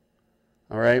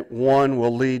 All right? One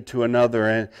will lead to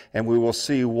another, and we will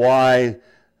see why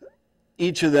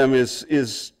each of them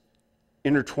is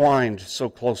intertwined so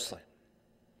closely.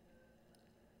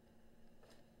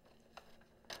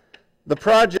 The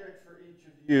project for each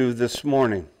of you this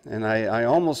morning, and I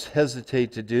almost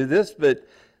hesitate to do this, but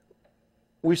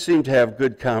we seem to have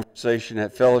good conversation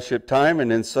at fellowship time,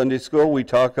 and in Sunday school we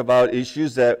talk about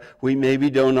issues that we maybe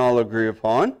don't all agree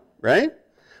upon, right?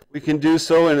 We can do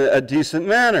so in a decent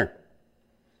manner.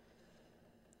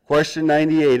 Question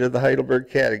 98 of the Heidelberg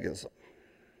Catechism.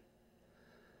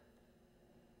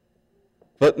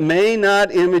 But may not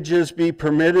images be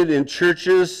permitted in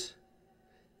churches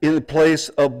in the place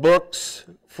of books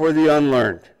for the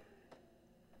unlearned?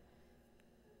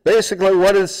 Basically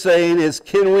what it's saying is,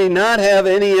 can we not have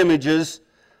any images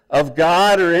of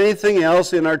God or anything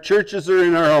else in our churches or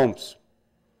in our homes?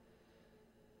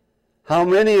 How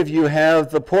many of you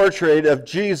have the portrait of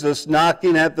Jesus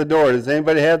knocking at the door? Does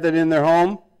anybody have that in their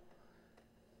home?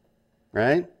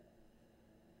 Right?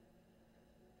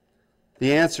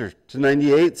 The answer to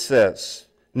 98 says,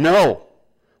 no,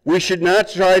 we should not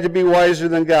try to be wiser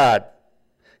than God.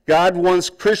 God wants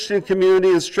Christian community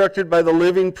instructed by the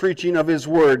living preaching of His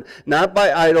Word, not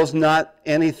by idols, not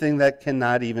anything that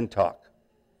cannot even talk.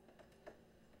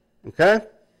 Okay?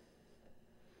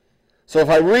 So if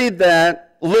I read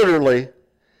that literally,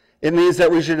 it means that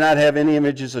we should not have any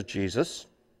images of Jesus.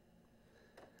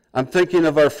 I'm thinking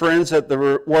of our friends at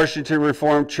the Washington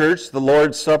Reformed Church, the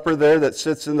Lord's Supper there that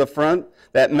sits in the front,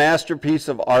 that masterpiece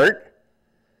of art.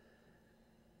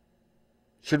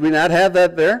 Should we not have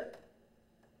that there?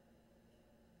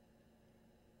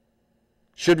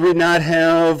 Should we not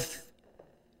have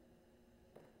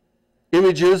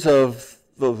images of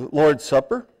the Lord's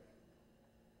Supper?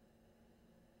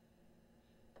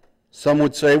 Some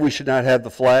would say we should not have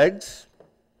the flags.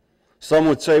 Some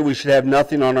would say we should have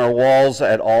nothing on our walls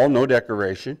at all, no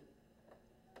decoration.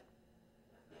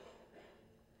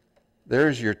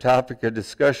 There's your topic of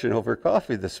discussion over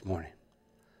coffee this morning.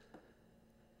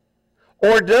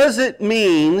 Or does it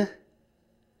mean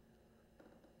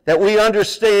that we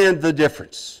understand the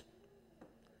difference?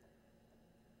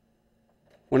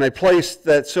 When I placed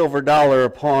that silver dollar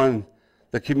upon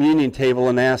the communion table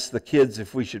and asked the kids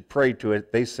if we should pray to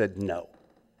it, they said no.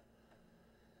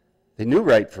 They knew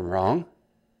right from wrong.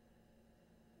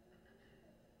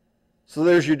 So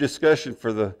there's your discussion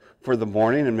for the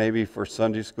morning, and maybe for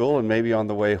Sunday school, and maybe on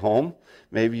the way home.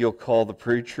 Maybe you'll call the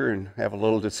preacher and have a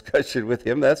little discussion with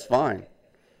him. That's fine.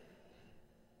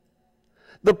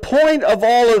 The point of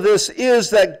all of this is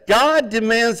that God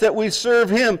demands that we serve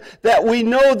Him, that we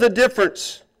know the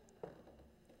difference.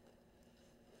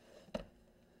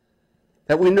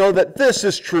 That we know that this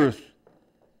is truth.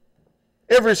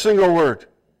 Every single word.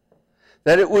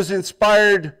 That it was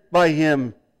inspired by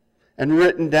Him and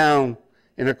written down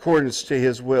in accordance to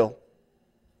His will.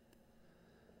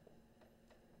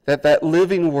 That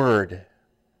living word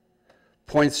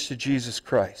points to Jesus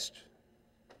Christ.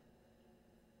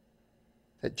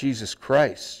 That Jesus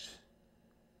Christ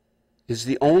is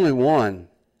the only one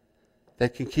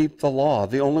that can keep the law,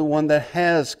 the only one that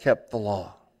has kept the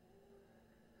law.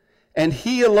 And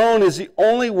He alone is the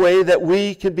only way that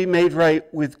we can be made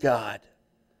right with God.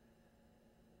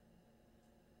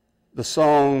 The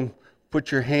song,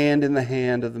 "Put your hand in the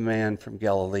hand of the man from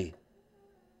Galilee."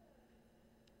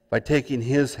 By taking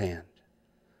His hand,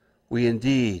 we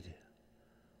indeed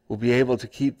will be able to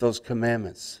keep those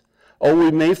commandments. Oh,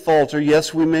 we may falter,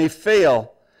 yes, we may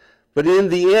fail, but in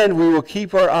the end we will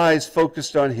keep our eyes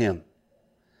focused on Him.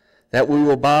 That we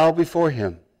will bow before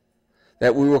Him.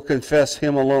 That we will confess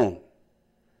Him alone.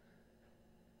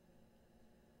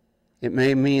 It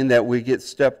may mean that we get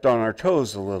stepped on our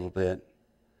toes a little bit,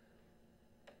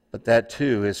 but that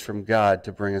too is from God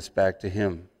to bring us back to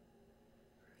Him.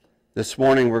 This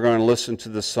morning we're going to listen to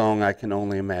the song, I Can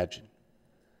Only Imagine.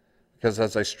 Because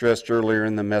as I stressed earlier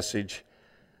in the message,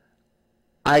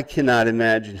 I cannot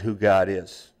imagine who God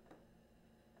is.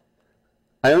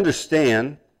 I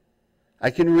understand,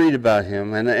 I can read about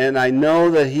him, and I know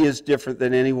that he is different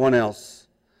than anyone else.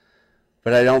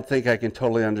 But I don't think I can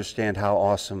totally understand how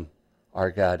awesome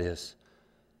our God is.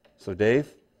 So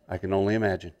Dave, I can only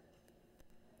imagine.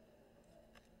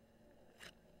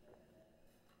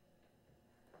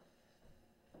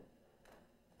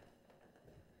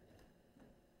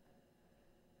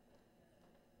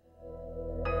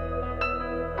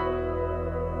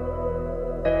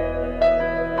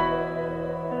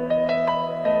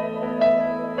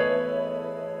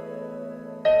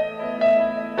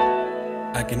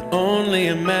 I can only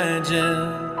imagine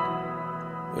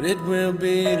what it will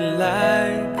be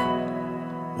like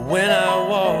when I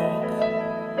walk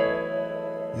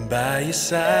by your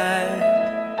side.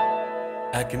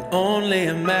 I can only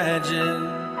imagine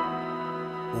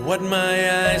what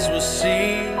my eyes will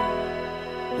see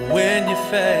when your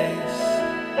face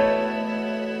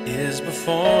is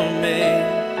before me.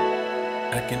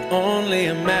 I can only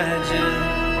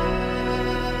imagine.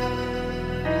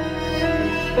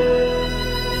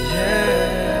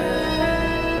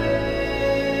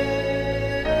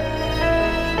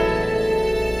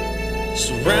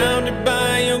 Surrounded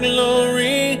by your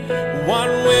glory, what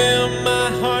will my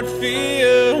heart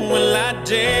feel? Will I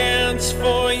dance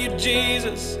for you,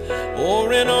 Jesus,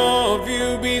 or in awe of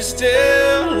you be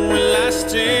still? Will I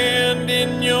stand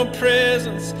in your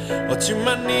presence, or to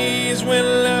my knees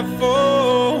will I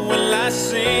fall? Will I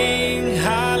sing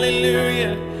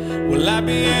hallelujah? Will I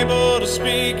be able to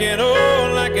speak at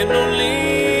all? I can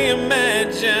only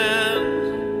imagine.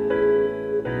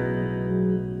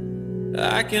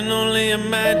 I can only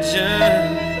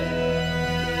imagine.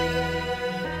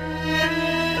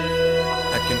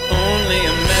 I can only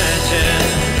imagine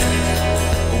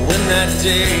when that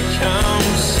day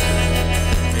comes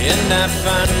and I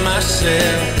find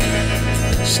myself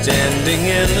standing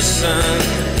in the sun.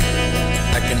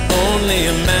 I can only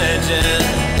imagine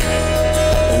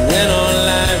when all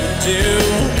I would do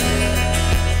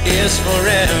is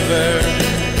forever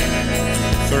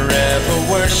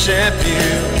worship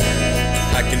you.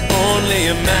 I can only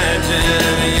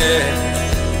imagine, yeah.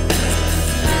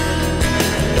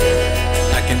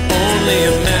 I can only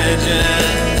imagine.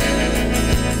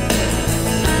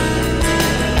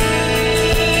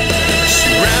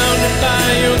 Surrounded by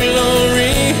your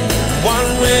glory, what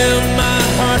will my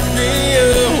heart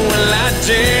feel? Will I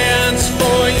dance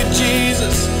for you,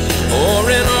 Jesus, or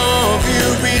in awe of you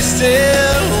be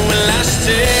still? Will I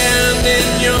stand in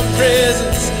your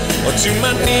presence, or to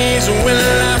my knees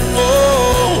will I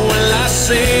fall? Will I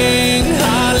sing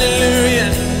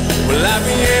hallelujah? Will I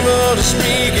be able to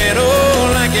speak at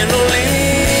all? I can only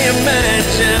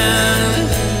imagine.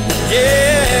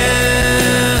 Yeah,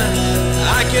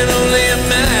 I can only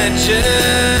imagine.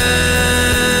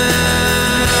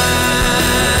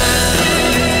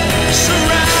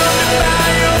 Surrounded by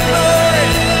your glory,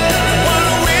 what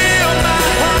will my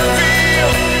heart feel?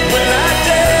 Will I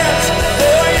dance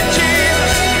for you,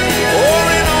 Jesus, or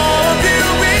in all of you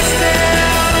be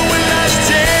still? Will I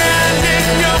stand in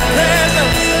your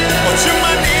presence, or to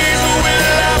my knees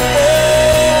will I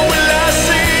fall? Will I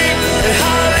sing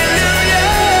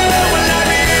hallelujah? Will I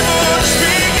be able to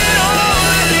speak at all?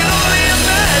 I can only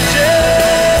imagine.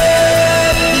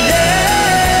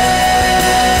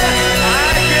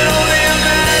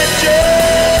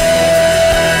 Yeah,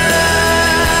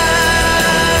 I can only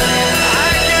imagine.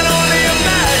 I can only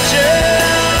imagine.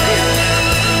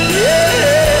 Yeah,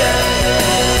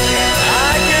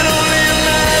 I can only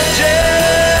imagine.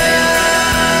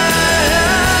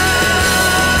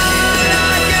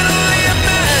 I can only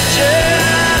imagine.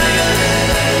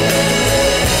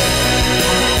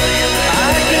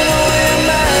 I can only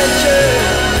imagine.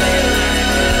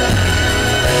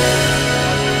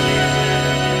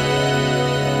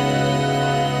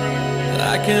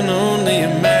 I can only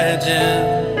imagine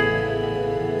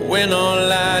when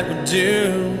all I would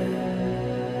do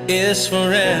is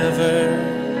forever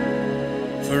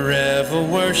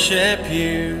worship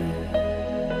you.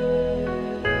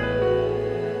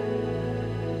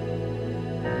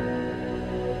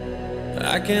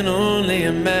 I can only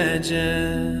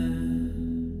imagine.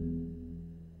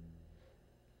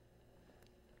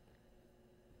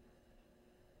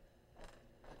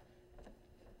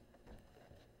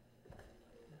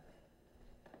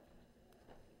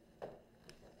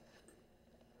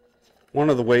 One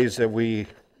of the ways that we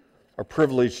are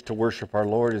privileged to worship our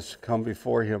Lord is to come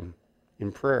before him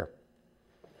in prayer.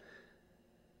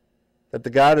 That the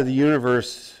God of the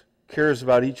universe cares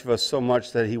about each of us so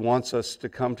much that he wants us to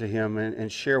come to him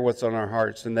and share what's on our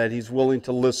hearts, and that he's willing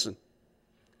to listen,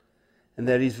 and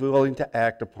that he's willing to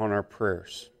act upon our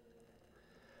prayers.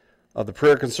 The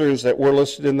prayer concerns that were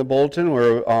listed in the bulletin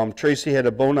were Tracy had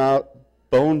a bone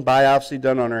biopsy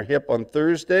done on her hip on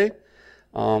Thursday.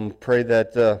 Pray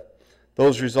that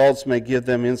those results may give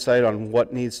them insight on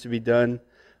what needs to be done.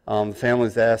 The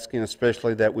family's asking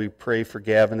especially that we pray for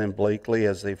Gavin and Blakely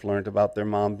as they've learned about their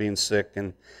mom being sick,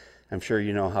 and I'm sure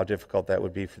you know how difficult that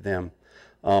would be for them.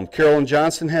 Carolyn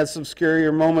Johnson had some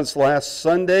scarier moments last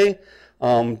Sunday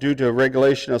due to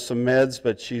regulation of some meds,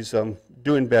 but she's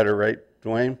doing better, right,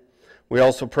 Dwayne? We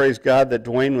also praise God that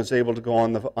Dwayne was able to go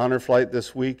on the honor flight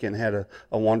this week and had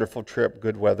a wonderful trip,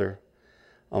 good weather.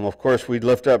 Of course, we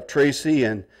lift up Tracy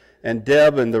and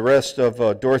Deb and the rest of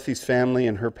Dorothy's family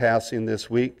and her passing this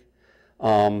week.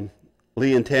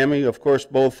 Lee and Tammy, of course,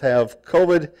 both have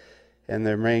COVID, and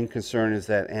their main concern is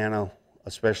that Anna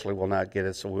especially will not get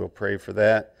it, so we'll pray for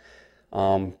that.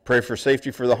 Pray for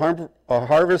safety for the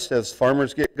harvest as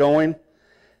farmers get going.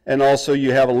 And also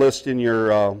you have a list in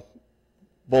your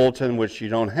bulletin, which you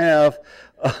don't have,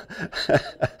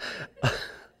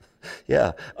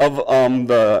 yeah, of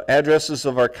the addresses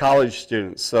of our college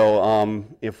students. So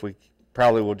if we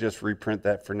probably will just reprint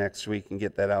that for next week and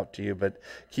get that out to you, but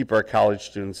keep our college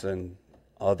students and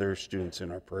other students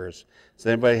in our prayers. Does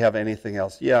anybody have anything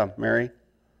else? Yeah, Mary?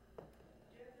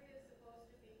 Jeffrey is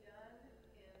supposed to be done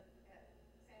at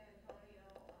San Antonio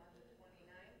on the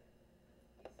 29th.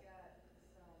 He's got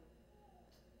some,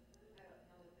 I don't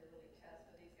know that they're really tests,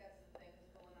 but he's got some things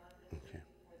going on this week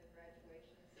before the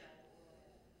graduation. So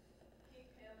keep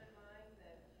him in mind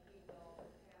that he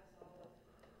will pass all of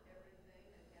everything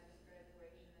and have his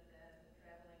graduation, and then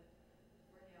traveling for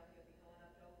him. He'll be going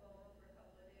up to Oklahoma for a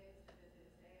couple of days to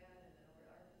visit his dad, and then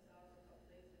over to Arkansas for a couple of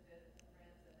days to visit some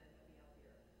friends, and then he'll be out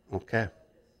here. Okay.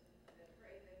 So just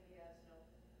pray that he has no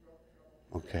road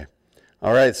trouble. Okay.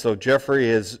 All right, so Jeffrey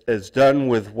is done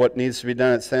with what needs to be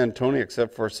done at San Antonio,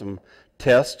 except for some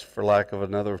tests, for lack of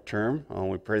another term.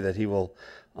 We pray that he will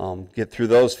get through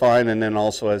those fine, and then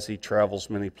also as he travels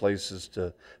many places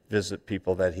to visit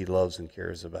people that he loves and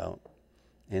cares about.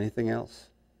 Anything else?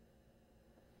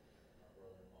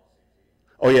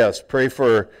 Oh yes, pray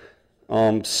for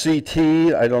CT.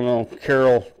 I don't know,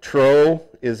 Carol Troe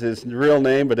is his real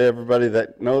name, but everybody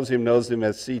that knows him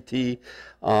as CT.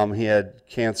 He had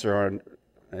cancer on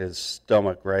his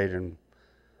stomach, right, and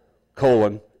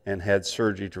colon, and had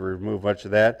surgery to remove much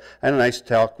of that. I had a nice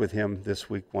talk with him this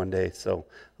week one day, so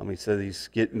he said he's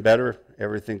getting better.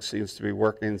 Everything seems to be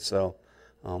working, so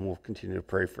we'll continue to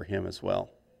pray for him as well.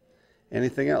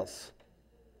 Anything else?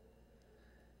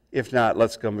 If not,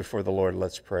 let's come before the Lord.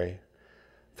 Let's pray.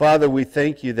 Father, we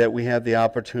thank you that we have the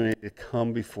opportunity to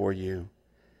come before you.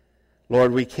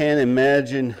 Lord, we can't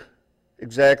imagine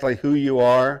exactly who you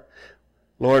are.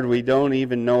 Lord, we don't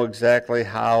even know exactly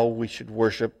how we should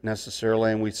worship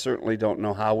necessarily, and we certainly don't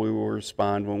know how we will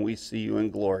respond when we see you in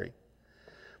glory.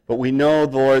 But we know,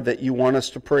 Lord, that you want us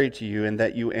to pray to you and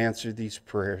that you answer these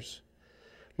prayers.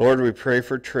 Lord, we pray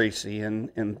for Tracy and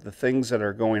the things that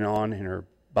are going on in her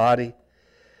body.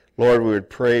 Lord, we would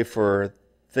pray for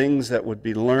things that would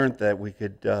be learned that we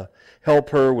could help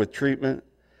her with treatment.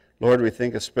 Lord, we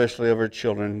think especially of our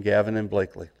children, Gavin and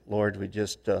Blakely. Lord, we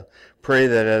just pray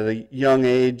that at a young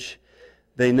age,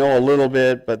 they know a little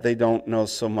bit, but they don't know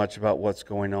so much about what's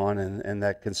going on, and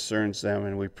that concerns them,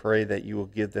 and we pray that you will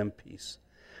give them peace.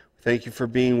 Thank you for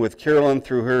being with Carolyn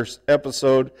through her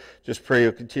episode. Just pray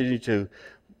you'll continue to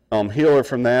heal her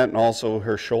from that, and also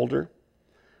her shoulder.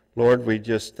 Lord, we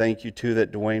just thank you, too,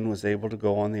 that Dwayne was able to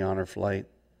go on the honor flight.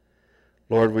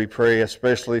 Lord, we pray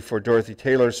especially for Dorothy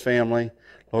Taylor's family.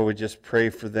 Lord, we just pray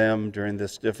for them during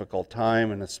this difficult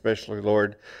time, and especially,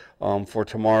 Lord, for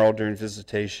tomorrow during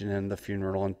visitation and the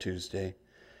funeral on Tuesday.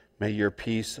 May your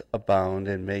peace abound,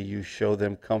 and may you show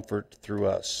them comfort through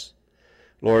us.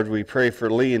 Lord, we pray for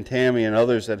Lee and Tammy and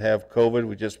others that have COVID.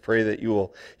 We just pray that you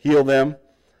will heal them.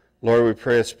 Lord, we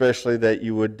pray especially that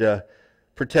you would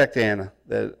protect Anna,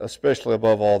 that especially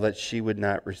above all, that she would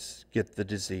not get the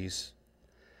disease.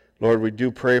 Lord, we do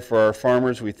pray for our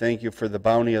farmers. We thank you for the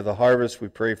bounty of the harvest. We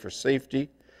pray for safety.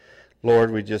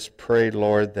 Lord, we just pray,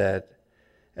 Lord, that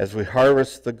as we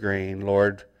harvest the grain,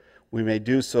 Lord, we may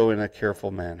do so in a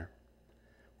careful manner.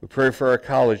 We pray for our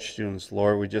college students,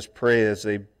 Lord. We just pray as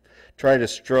they try to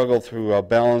struggle through a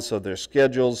balance of their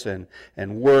schedules and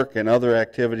work and other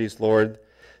activities, Lord,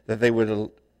 that they would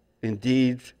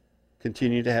indeed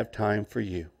continue to have time for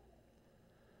you.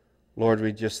 Lord,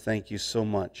 we just thank you so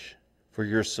much for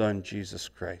your Son, Jesus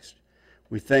Christ.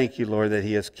 We thank you, Lord, that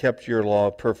he has kept your law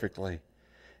perfectly.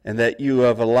 and that you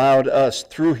have allowed us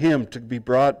through him to be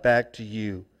brought back to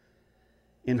you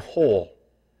in whole,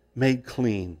 made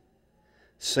clean,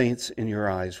 saints in your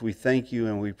eyes. We thank you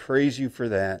and we praise you for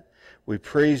that. We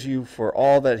praise you for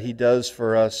all that he does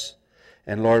for us.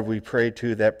 And Lord, we pray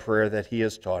too that prayer that he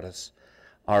has taught us.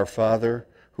 Our Father,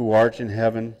 who art in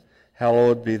heaven,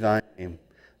 hallowed be thy name.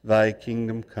 Thy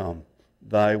kingdom come,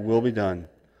 thy will be done,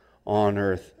 on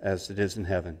earth as it is in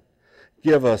heaven.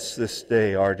 Give us this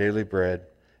day our daily bread,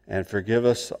 and forgive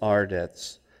us our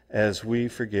debts, as we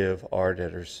forgive our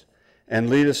debtors. And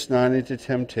lead us not into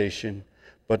temptation,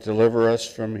 but deliver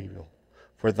us from evil.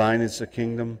 For thine is the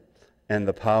kingdom, and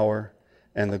the power,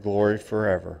 and the glory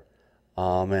forever.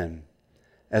 Amen.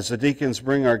 As the deacons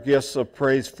bring our gifts of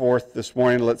praise forth this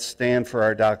morning, let's stand for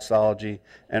our doxology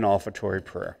and offertory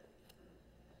prayer.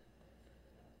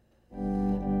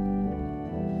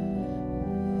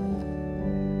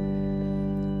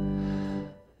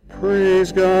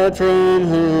 Praise God, from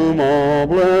whom all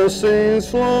blessings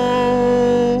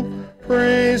flow.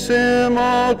 Praise him,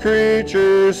 all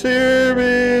creatures here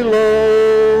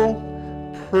below.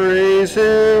 Praise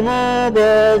him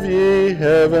above, ye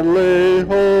heavenly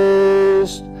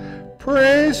host.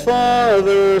 Praise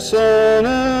Father, Son,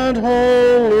 and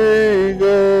Holy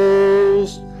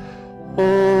Ghost.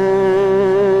 Amen.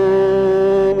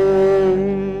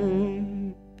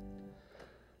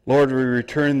 Lord, we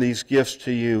return these gifts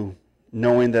to you,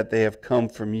 knowing that they have come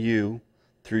from you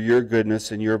through your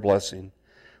goodness and your blessing.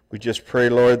 We just pray,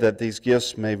 Lord, that these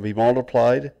gifts may be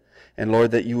multiplied, and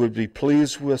Lord, that you would be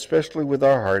pleased, especially with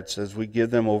our hearts, as we give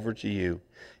them over to you.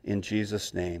 In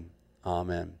Jesus' name,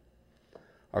 amen.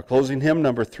 Our closing hymn,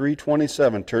 number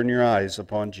 327, Turn Your Eyes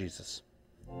Upon Jesus.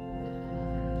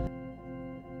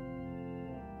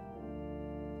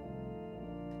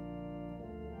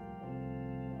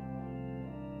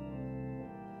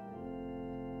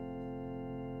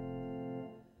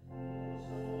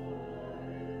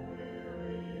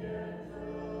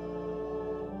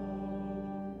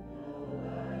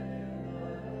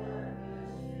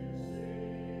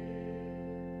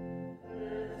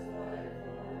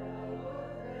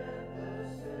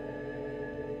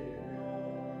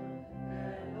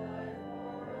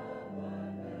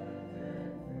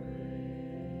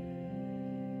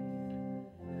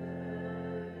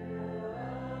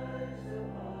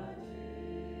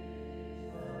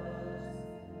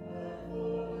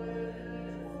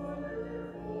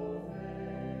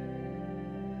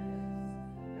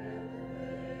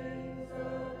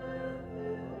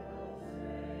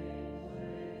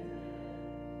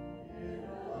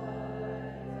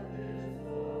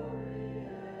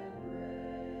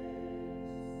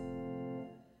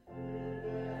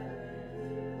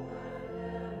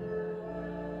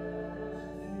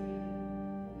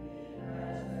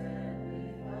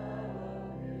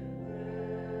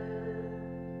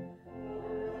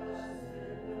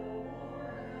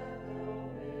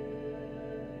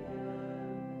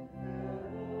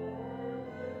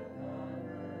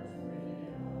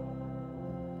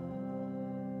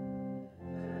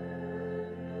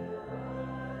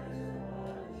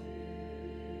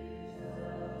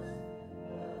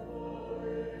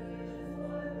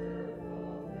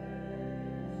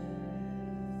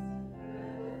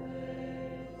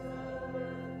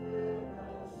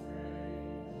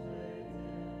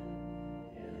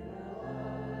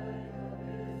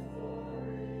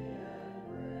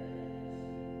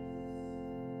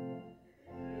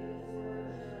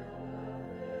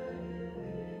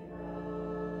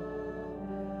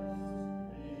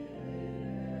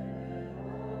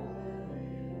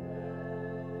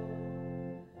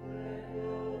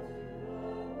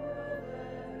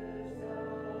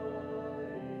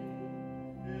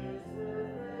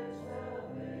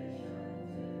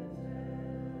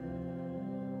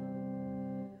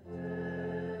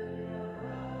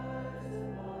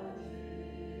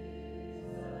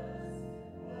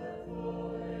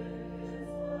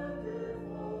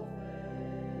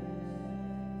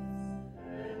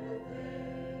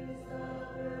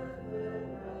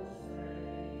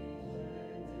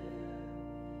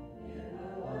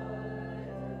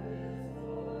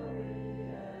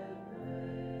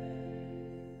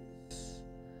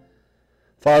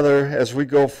 Father, as we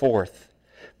go forth,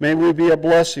 may we be a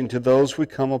blessing to those we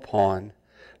come upon.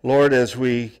 Lord, as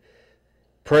we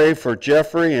pray for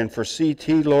Jeffrey and for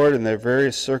CT, Lord, in their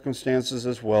various circumstances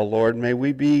as well, Lord, may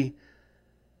we be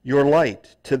your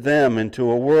light to them into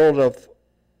a world of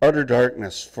utter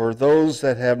darkness. For those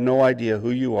that have no idea who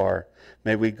you are,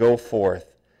 may we go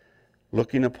forth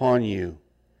looking upon you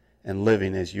and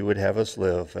living as you would have us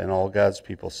live. And all God's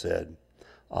people said,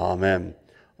 amen.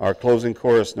 Our closing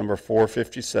chorus, number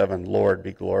 457, Lord,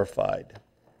 be glorified.